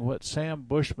hang what Sam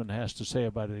Bushman has to say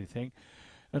about anything.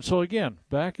 And so again,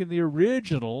 back in the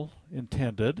original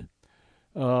intended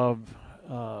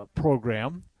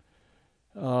program,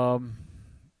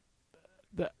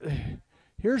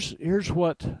 here's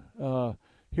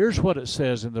what it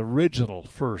says in the original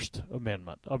First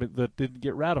Amendment. I mean, that didn't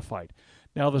get ratified.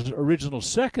 Now, the original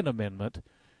Second Amendment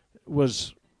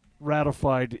was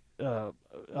ratified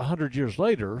 100 years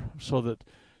later, so that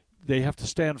they have to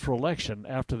stand for election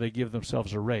after they give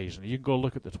themselves a raise. And you can go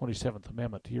look at the 27th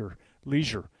Amendment to your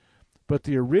leisure. But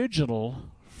the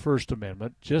original First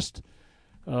Amendment just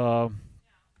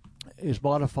is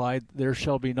modified. There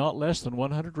shall be not less than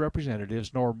 100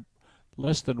 representatives, nor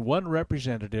less than 1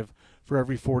 representative for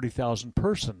every 40,000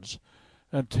 persons,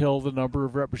 until the number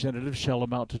of representatives shall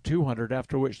amount to 200,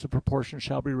 after which the proportion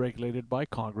shall be regulated by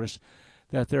Congress,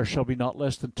 that there shall be not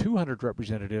less than 200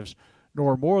 representatives,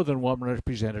 nor more than 1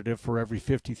 representative for every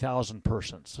 50,000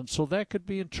 persons. And so that could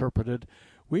be interpreted,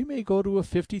 we may go to a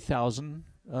 50,000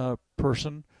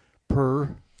 person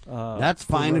per That's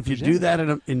fine if you do that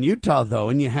in Utah, though,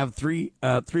 and you have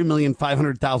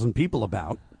 3,500,000 people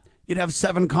about, you'd have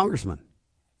 7 congressmen,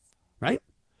 right?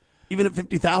 Even at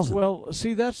 50,000. Well,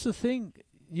 see, that's the thing.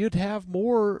 You'd have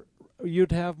more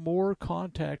you'd have more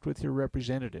contact with your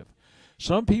representative.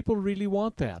 Some people really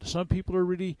want that. Some people are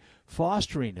really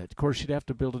fostering it. Of course, you'd have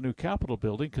to build a new Capitol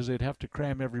building because they'd have to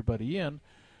cram everybody in.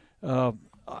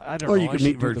 I don't know. Or you can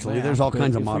meet virtually. There's all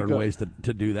kinds of modern got, ways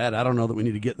to do that. I don't know that we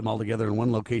need to get them all together in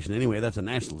one location anyway. That's a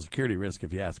national security risk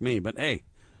if you ask me. But hey.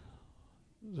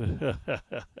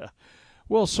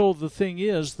 Well, so the thing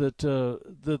is that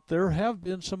that there have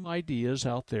been some ideas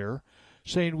out there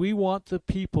saying we want the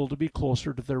people to be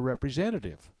closer to their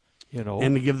representative. You know,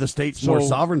 and to give the states more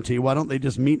sovereignty, why don't they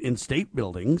just meet in state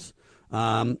buildings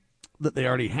that they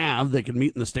already have? They can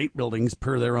meet in the state buildings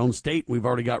per their own state. We've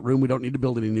already got room. We don't need to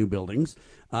build any new buildings.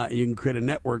 You can create a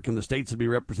network, and the states would be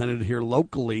represented here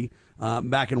locally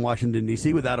back in Washington,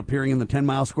 D.C. without appearing in the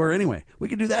 10-mile square anyway. We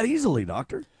could do that easily,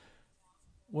 Doctor.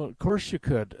 Well, of course you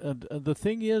could. And the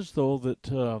thing is, though,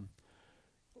 that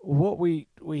what we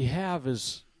have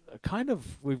is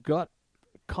we've got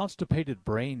constipated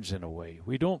brains in a way.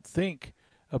 We don't think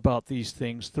about these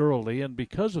things thoroughly, and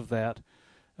because of that,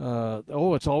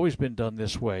 it's always been done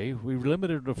this way. We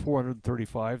limited it to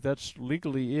 435. That's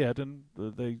legally it, and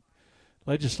they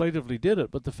legislatively did it.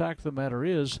 But the fact of the matter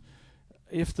is,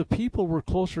 if the people were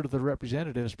closer to the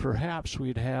representatives, perhaps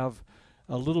we'd have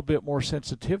a little bit more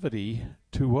sensitivity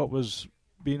to what was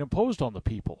being imposed on the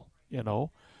people, you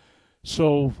know.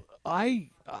 So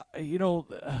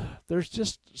there's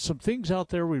just some things out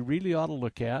there we really ought to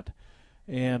look at,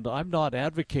 and I'm not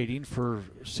advocating for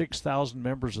 6,000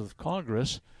 members of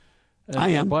Congress. And, I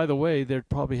am. By the way, there'd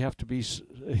probably have to be,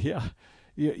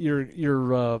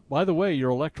 by the way, your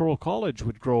electoral college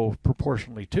would grow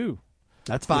proportionally too.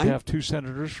 That's fine. You'd have 2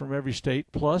 senators from every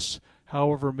state plus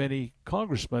however many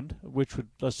congressmen, which would,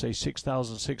 let's say,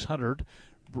 6,600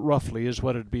 roughly is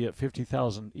what it'd be at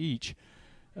 50,000 each.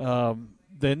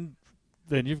 Then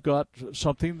you've got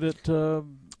something that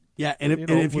and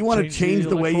if you want to change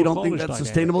the way you don't think that's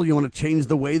sustainable, you want to change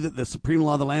the way that the supreme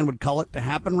law of the land would call it to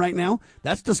happen right now,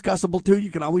 that's discussable too.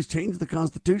 You can always change the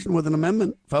Constitution with an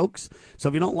amendment, folks. So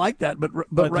if you don't like that, but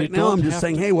right now I'm just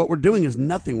saying, hey, what we're doing is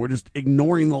nothing. We're just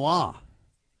ignoring the law.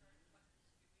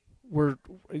 You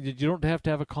don't have to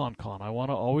have a con. I want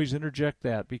to always interject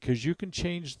that, because you can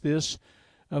change this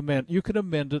amendment. You can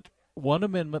amend it, one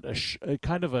amendment, a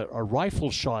kind of a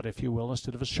rifle shot, if you will,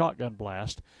 instead of a shotgun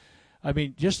blast. I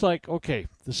mean, just like, the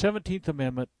 17th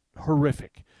Amendment,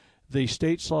 horrific. The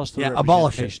states lost their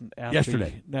representation at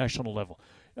yesterday. The national level.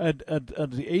 And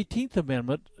the 18th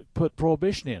Amendment put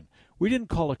prohibition in. We didn't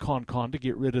call a con to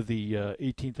get rid of the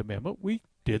 18th Amendment. We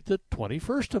did the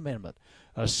 21st Amendment,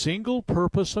 a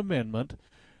single-purpose amendment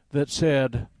that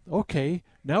said, okay,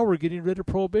 now we're getting rid of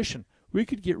prohibition. We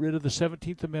could get rid of the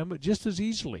 17th Amendment just as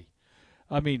easily.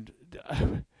 I mean,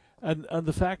 and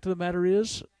the fact of the matter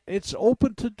is, it's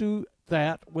open to do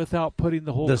that without putting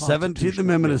the whole The 17th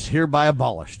Amendment is hereby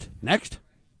abolished. Next.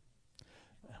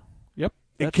 Yep.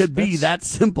 It could be that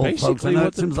simple, folks. I know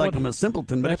it seems like I'm a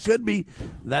simpleton, but it could be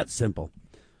that simple.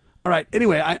 All right.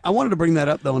 Anyway, I wanted to bring that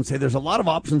up, though, and say there's a lot of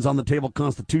options on the table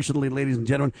constitutionally, ladies and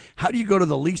gentlemen. How do you go to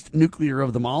the least nuclear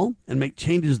of them all and make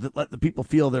changes that let the people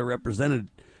feel they're represented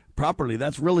properly?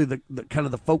 That's really the kind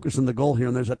of the focus and the goal here.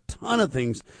 And there's a ton of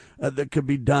things that could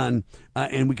be done,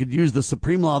 and we could use the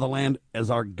supreme law of the land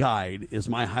as our guide, is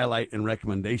my highlight and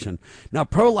recommendation. Now,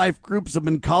 pro-life groups have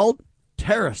been called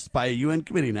terrorists by a UN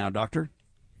committee now, Doctor.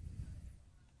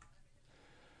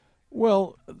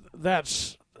 Well,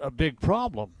 that's a big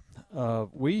problem.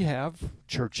 We have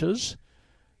churches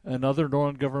and other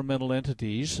non-governmental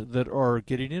entities that are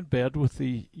getting in bed with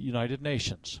the United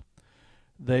Nations.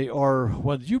 They are,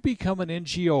 when you become an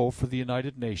NGO for the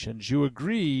United Nations, you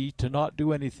agree to not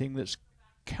do anything that's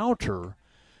counter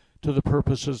to the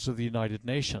purposes of the United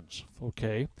Nations.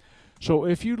 Okay? So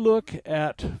if you look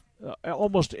at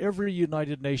almost every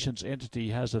United Nations entity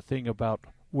has a thing about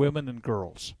women and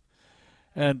girls.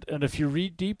 And if you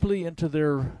read deeply into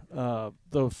their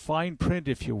the fine print,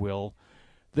 if you will,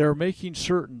 they're making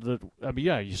certain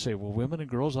that, you say, well, women and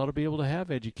girls ought to be able to have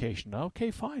education.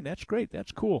 Okay, fine, that's great,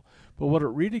 that's cool. But what it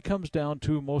really comes down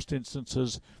to in most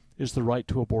instances is the right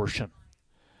to abortion.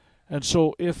 And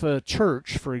so if a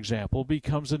church, for example,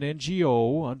 becomes an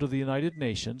NGO under the United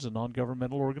Nations, a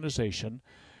non-governmental organization,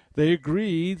 they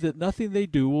agree that nothing they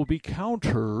do will be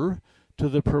counter to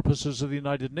the purposes of the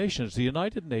United Nations. The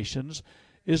United Nations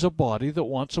is a body that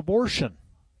wants abortion.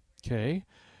 Okay?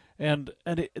 And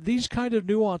these kind of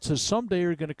nuances someday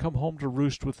are going to come home to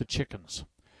roost with the chickens.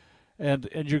 And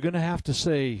you're going to have to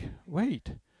say,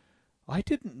 wait, I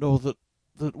didn't know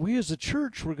that we as a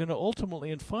church were going to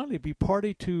ultimately and finally be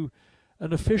party to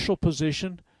an official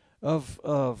position of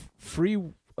free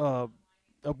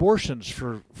abortions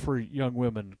for young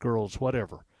women, girls,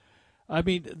 whatever. I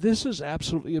mean, this is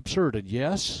absolutely absurd. And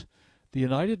yes, the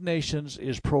United Nations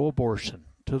is pro-abortion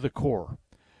to the core.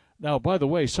 Now, by the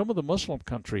way, some of the Muslim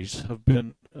countries have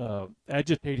been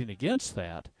agitating against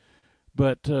that,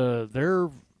 but their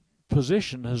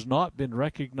position has not been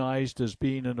recognized as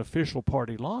being an official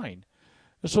party line.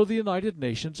 And so the United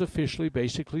Nations officially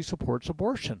basically supports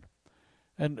abortion.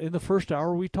 And in the first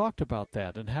hour we talked about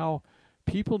that and how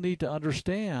people need to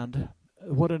understand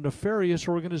what a nefarious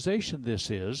organization this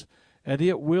is, and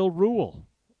it will rule.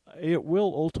 It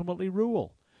will ultimately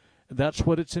rule. And that's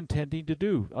what it's intending to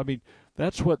do. I mean,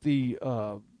 that's what the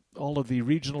all of the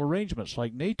regional arrangements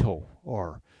like NATO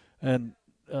are. And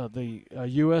the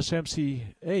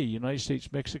USMCA, United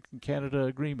States, Mexican, Canada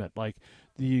agreement, like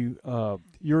the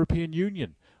European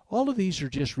Union. All of these are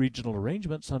just regional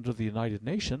arrangements under the United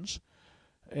Nations.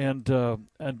 And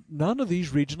none of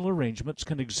these regional arrangements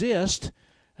can exist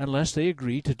unless they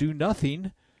agree to do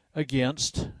nothing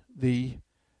against the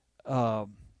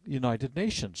United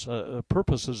Nations,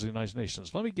 purposes of the United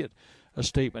Nations. Let me get a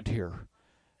statement here.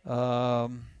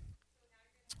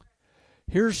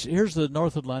 Here's the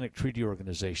North Atlantic Treaty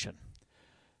Organization.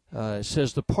 It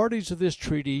says the parties of this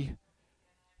treaty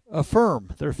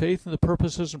affirm their faith in the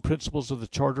purposes and principles of the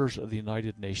charters of the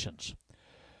United Nations.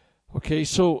 Okay,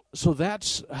 so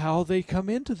that's how they come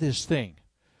into this thing.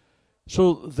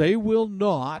 So they will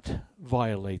not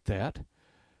violate that.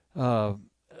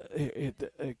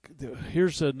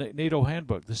 Here's a NATO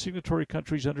handbook. The signatory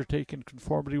countries undertake in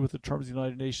conformity with the terms of the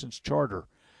United Nations Charter.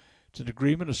 It's an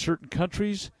agreement of certain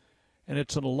countries, and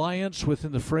it's an alliance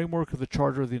within the framework of the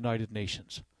Charter of the United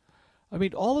Nations. I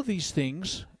mean, all of these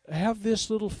things have this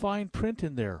little fine print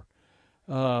in there.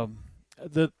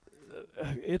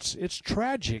 It's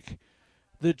tragic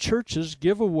that churches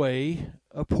give away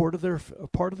a part of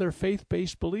their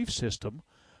faith-based belief system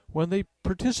when they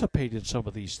participate in some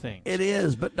of these things. It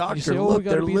is, but doctor, look,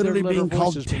 they're literally being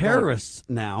called terrorists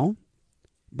now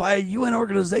by a UN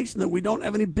organization that we don't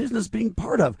have any business being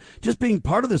part of. Just being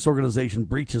part of this organization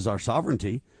breaches our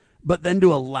sovereignty, but then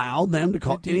to allow them to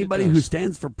call anybody who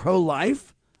stands for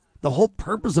pro-life, the whole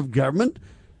purpose of government,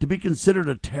 to be considered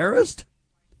a terrorist?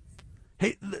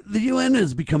 Hey, the UN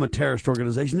has become a terrorist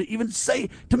organization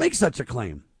to make such a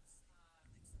claim.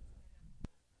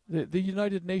 The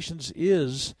United Nations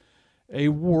is a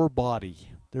war body.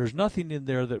 There's nothing in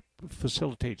there that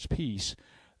facilitates peace.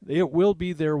 It will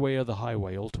be their way or the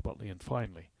highway, ultimately and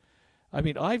finally. I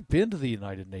mean, I've been to the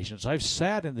United Nations. I've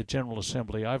sat in the General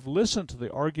Assembly. I've listened to the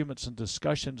arguments and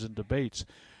discussions and debates.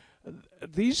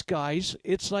 These guys,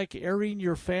 it's like airing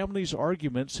your family's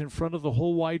arguments in front of the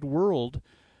whole wide world,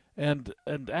 and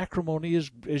acrimony is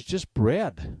just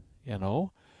bred, you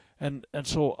know. And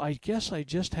so I guess I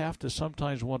just have to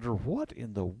sometimes wonder, what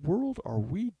in the world are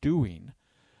we doing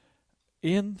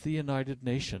in the United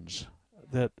Nations?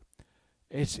 That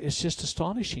it's just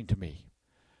astonishing to me.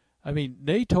 I mean,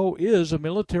 NATO is a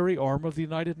military arm of the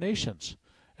United Nations.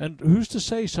 And who's to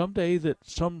say someday that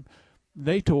some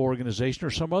NATO organization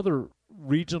or some other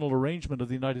regional arrangement of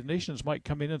the United Nations might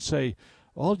come in and say,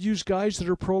 all you guys that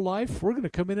are pro-life, we're going to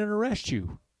come in and arrest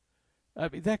you. I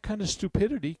mean, that kind of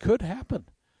stupidity could happen.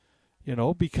 You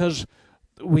know, because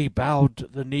we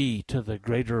bowed the knee to the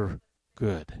greater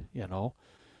good, you know.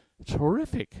 It's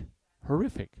horrific.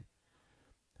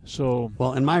 So,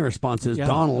 well, and my response is,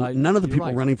 Donald, none of the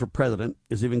people running for president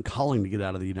is even calling to get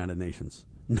out of the United Nations.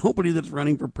 Nobody that's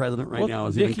running for president right now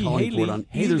is even calling for it on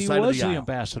either side of the aisle. Haley was the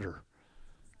ambassador.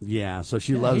 Yeah, so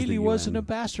she loves the UN. Haley was an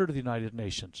ambassador to the United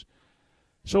Nations.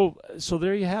 So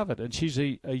there you have it. And she's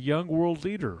a young world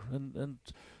leader. And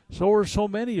so are so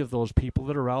many of those people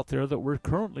that are out there that we're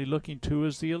currently looking to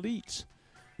as the elites.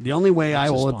 The only way I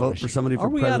will vote for somebody for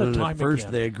president, at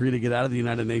first, they agree to get out of the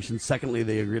United Nations. Secondly,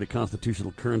 they agree to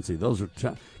constitutional currency. Those are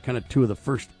kind of two of the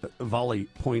first volley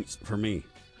points for me.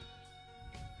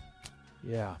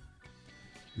 Yeah.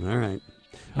 All right.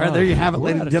 All right, there you have it,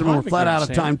 ladies and gentlemen. We're flat out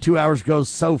of time. 2 hours goes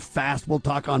so fast. We'll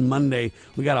talk on Monday.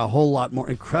 We got a whole lot more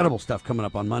incredible stuff coming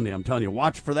up on Monday. I'm telling you,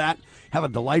 watch for that. Have a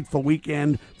delightful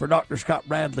weekend. For Dr. Scott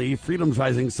Bradley,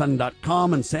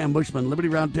 freedomsrisingsun.com, and Sam Bushman,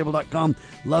 libertyroundtable.com,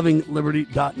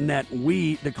 lovingliberty.net.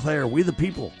 We declare, we the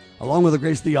people, along with the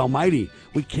grace of the Almighty,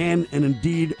 we can and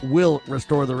indeed will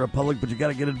restore the republic, but you got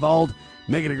to get involved,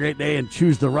 make it a great day, and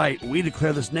choose the right. We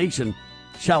declare this nation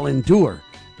shall endure.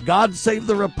 God save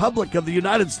the Republic of the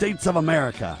United States of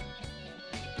America.